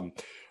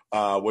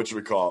what should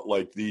we call it?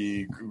 Like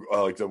the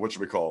what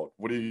should we call it?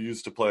 What do you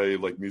use to play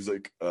like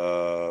music?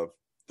 The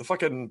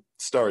fucking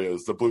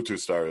stereos, the Bluetooth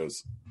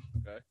stereos.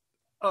 Okay.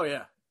 Oh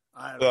yeah.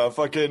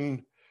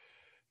 Fucking.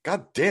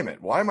 God damn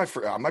it! Why am I?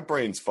 My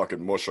brain's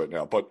fucking mush right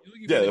now. But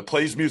yeah, it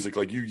plays music.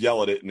 Like you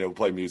yell at it and it'll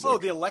play music. Oh,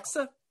 the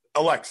Alexa.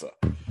 Alexa.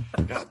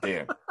 God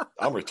damn,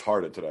 I'm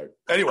retarded today.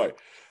 Anyway,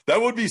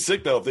 that would be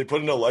sick though if they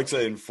put an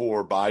Alexa in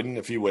for Biden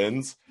if he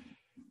wins,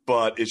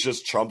 but it's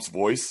just Trump's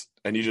voice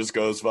and he just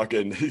goes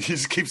fucking. He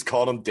just keeps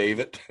calling him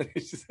David.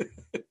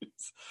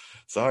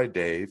 Sorry,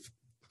 Dave.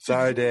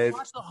 Sorry, Dave. Did you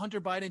watch the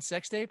Hunter Biden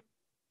sex tape?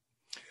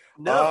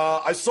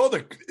 No, I saw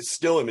the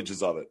still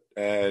images of it,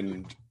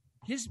 and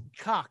his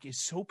cock is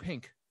so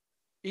pink.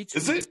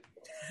 Is it?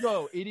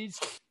 No, it is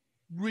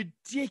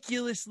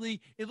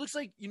ridiculously. It looks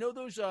like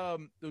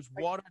those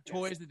water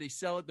toys that they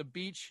sell at the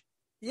beach.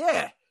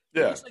 Yeah. It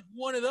looks like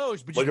one of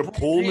those, but like a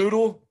pool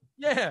noodle.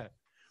 Yeah.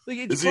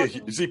 Like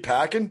is he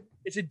packing?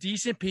 It's a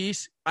decent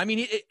piece. I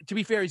mean, to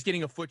be fair, he's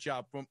getting a foot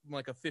job from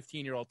like a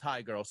 15-year-old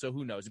Thai girl, so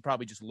who knows? It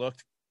probably just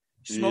looked.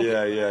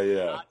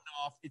 Yeah.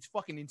 It's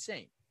fucking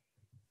insane.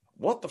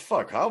 What the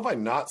fuck? How have I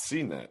not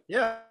seen that?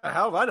 Yeah,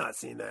 how have I not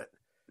seen that?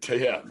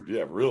 Yeah,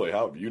 really.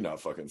 How have you not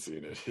fucking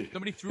seen it?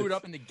 Somebody threw it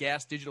up in the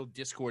Gas Digital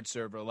Discord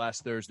server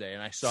last Thursday,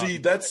 and I saw. See,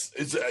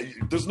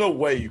 there's no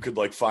way you could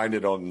like find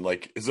it on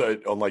like is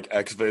it on like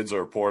Xvids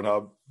or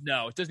Pornhub?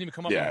 No, it doesn't even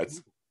come up.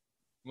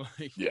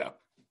 Yeah,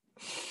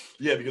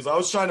 yeah, because I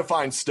was trying to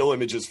find still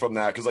images from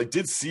that because I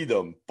did see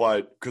them,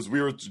 but because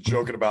we were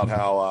joking about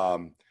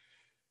how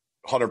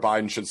Hunter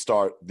Biden should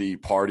start the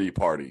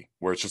party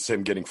where it's just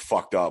him getting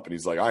fucked up. And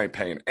he's like, I ain't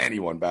paying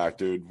anyone back,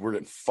 dude. We're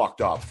getting fucked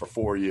up for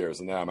 4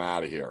 years and then I'm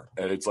out of here.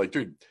 And it's like,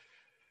 dude,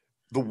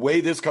 the way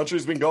this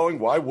country's been going,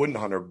 why wouldn't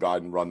Hunter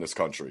Biden run this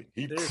country?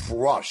 He'd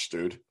crush,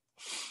 dude.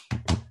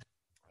 I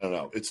don't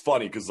know. It's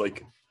funny because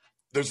like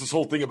there's this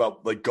whole thing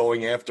about like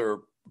going after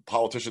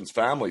politicians'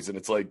 families. And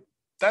it's like,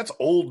 that's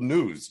old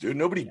news, dude.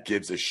 Nobody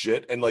gives a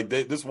shit. And like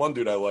this one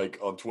dude I like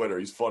on Twitter,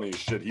 he's funny as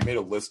shit. He made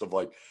a list of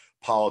like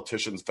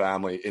politicians'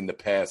 family in the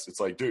past. It's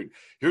like, dude,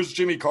 here's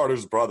Jimmy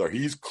Carter's brother.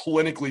 He's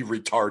clinically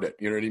retarded.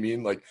 You know what I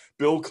mean? Like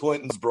Bill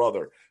Clinton's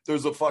brother.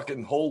 There's a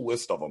fucking whole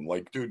list of them.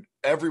 Like, dude,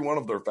 every one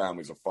of their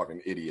families are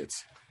fucking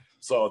idiots.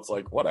 So it's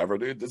like, whatever,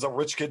 dude. There's a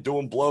rich kid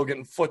doing blow,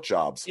 getting foot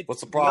jobs.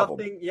 What's the problem?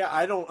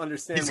 I don't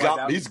understand.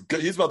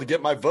 He's about to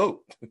get my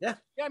vote. Yeah.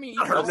 I mean,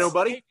 I hurt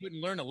nobody.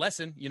 Couldn't learn a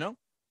lesson,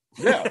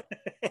 Yeah.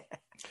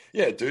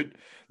 Yeah, dude.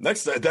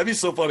 Next, that'd be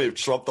so funny if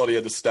Trump thought he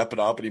had to step it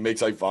up and he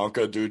makes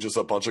Ivanka do just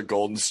a bunch of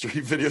Golden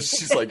Street videos.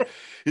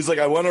 He's like,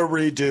 I want to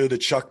redo the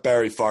Chuck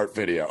Berry fart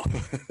video.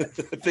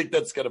 I think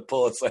that's going to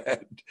pull us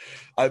ahead.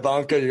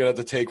 Ivanka, you're going to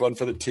have to take one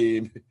for the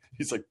team.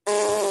 He's like,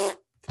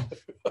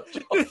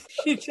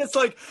 he just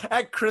like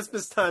at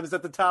Christmas time is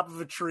at the top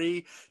of a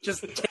tree,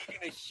 just taking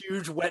a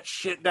huge wet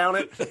shit down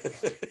it.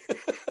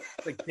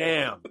 Like,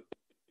 damn.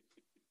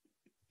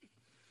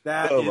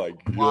 That is my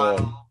wild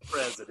God.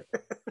 President.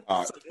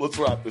 All right, let's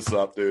wrap this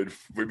up, dude.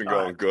 We've been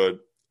going good.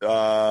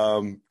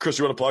 Chris,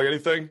 you want to plug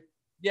anything?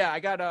 Yeah, I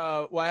got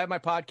I have my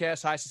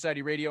podcast, High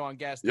Society Radio on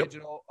Gas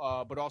Digital,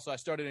 but also I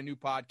started a new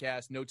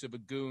podcast, Notes of a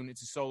Goon.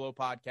 It's a solo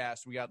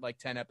podcast. We got like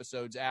 10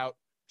 episodes out.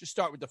 Just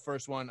start with the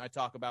first one. I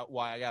talk about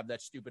why I have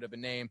that stupid of a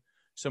name.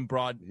 Some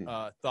broad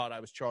thought I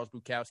was Charles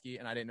Bukowski,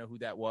 and I didn't know who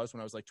that was when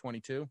I was like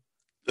 22.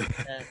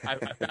 And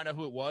I found out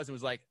who it was and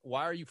was like,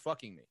 why are you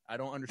fucking me? I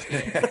don't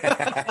understand.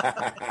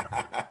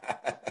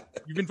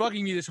 You've been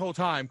fucking me this whole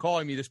time,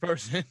 calling me this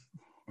person.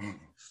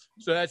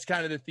 So that's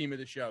kind of the theme of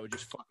the show.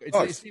 Just it's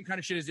the same kind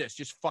of shit as this.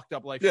 Just fucked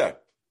up life. Yeah.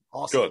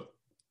 Awesome. Good.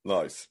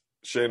 Nice.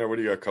 Shayna, what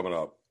do you got coming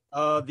up?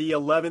 The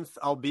 11th,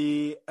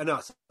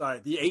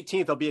 the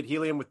 18th, I'll be at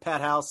Helium with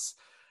Pat House.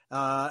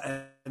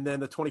 And then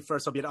the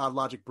 21st, I'll be at Odd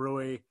Logic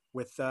Brewery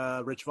with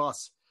Rich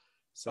Voss.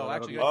 So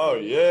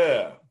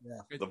yeah.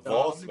 The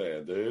Voss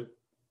man, dude.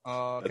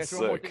 That's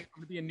one more thing. I'm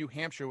going to be in New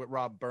Hampshire with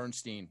Rob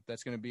Bernstein.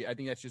 That's going to be, I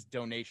think that's just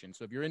donation.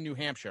 So if you're in New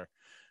Hampshire,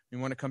 you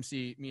want to come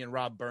see me and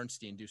Rob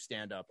Bernstein do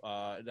stand-up,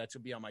 that's going to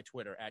be on my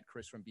Twitter, at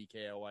Chris from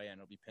BKOIN.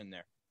 It'll be pinned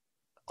there.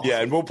 Awesome.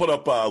 Yeah, and we'll put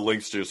up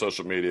links to your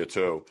social media,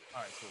 too.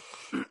 All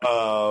right,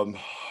 cool.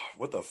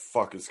 What the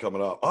fuck is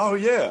coming up? Oh,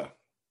 yeah.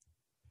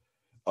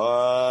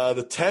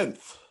 The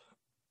 10th.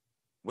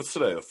 What's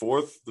today, the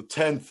 4th? The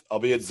 10th, I'll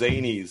be at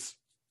Zany's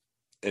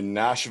in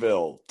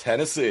Nashville,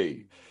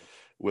 Tennessee,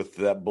 with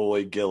that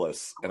boy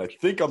Gillis. And I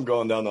think I'm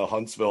going down to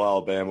Huntsville,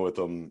 Alabama with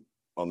him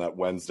on that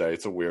Wednesday.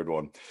 It's a weird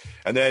one.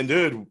 And then,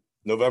 dude,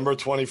 November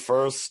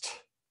 21st,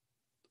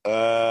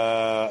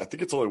 I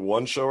think it's only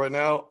one show right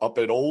now, up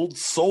at Old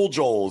Soul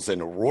Joel's in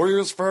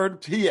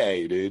Royersford,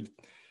 PA, dude.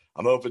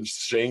 I'm hoping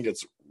Shane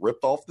gets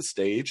ripped off the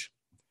stage.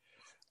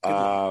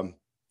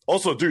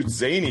 Also, dude,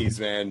 Zany's,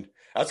 man,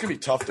 that's going to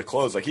be tough to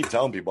close. I keep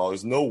telling people,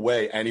 there's no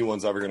way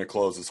anyone's ever going to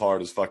close as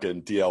hard as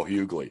fucking DL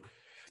Hughley.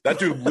 That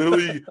dude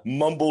literally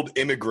mumbled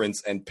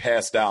immigrants and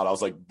passed out. I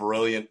was like,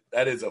 brilliant.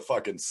 That is a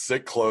fucking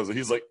sick closer.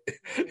 He's like,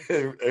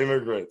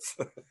 immigrants.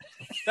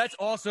 That's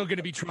also going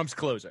to be Trump's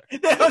closer.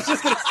 I was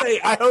just going to say,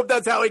 I hope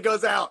that's how he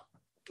goes out.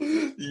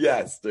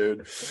 Yes,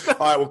 dude. All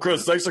right, well,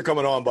 Chris, thanks for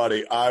coming on,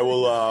 buddy. I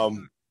will,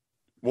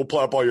 we'll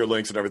put up all your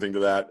links and everything to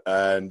that.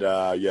 And,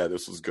 yeah,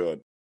 this was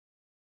good.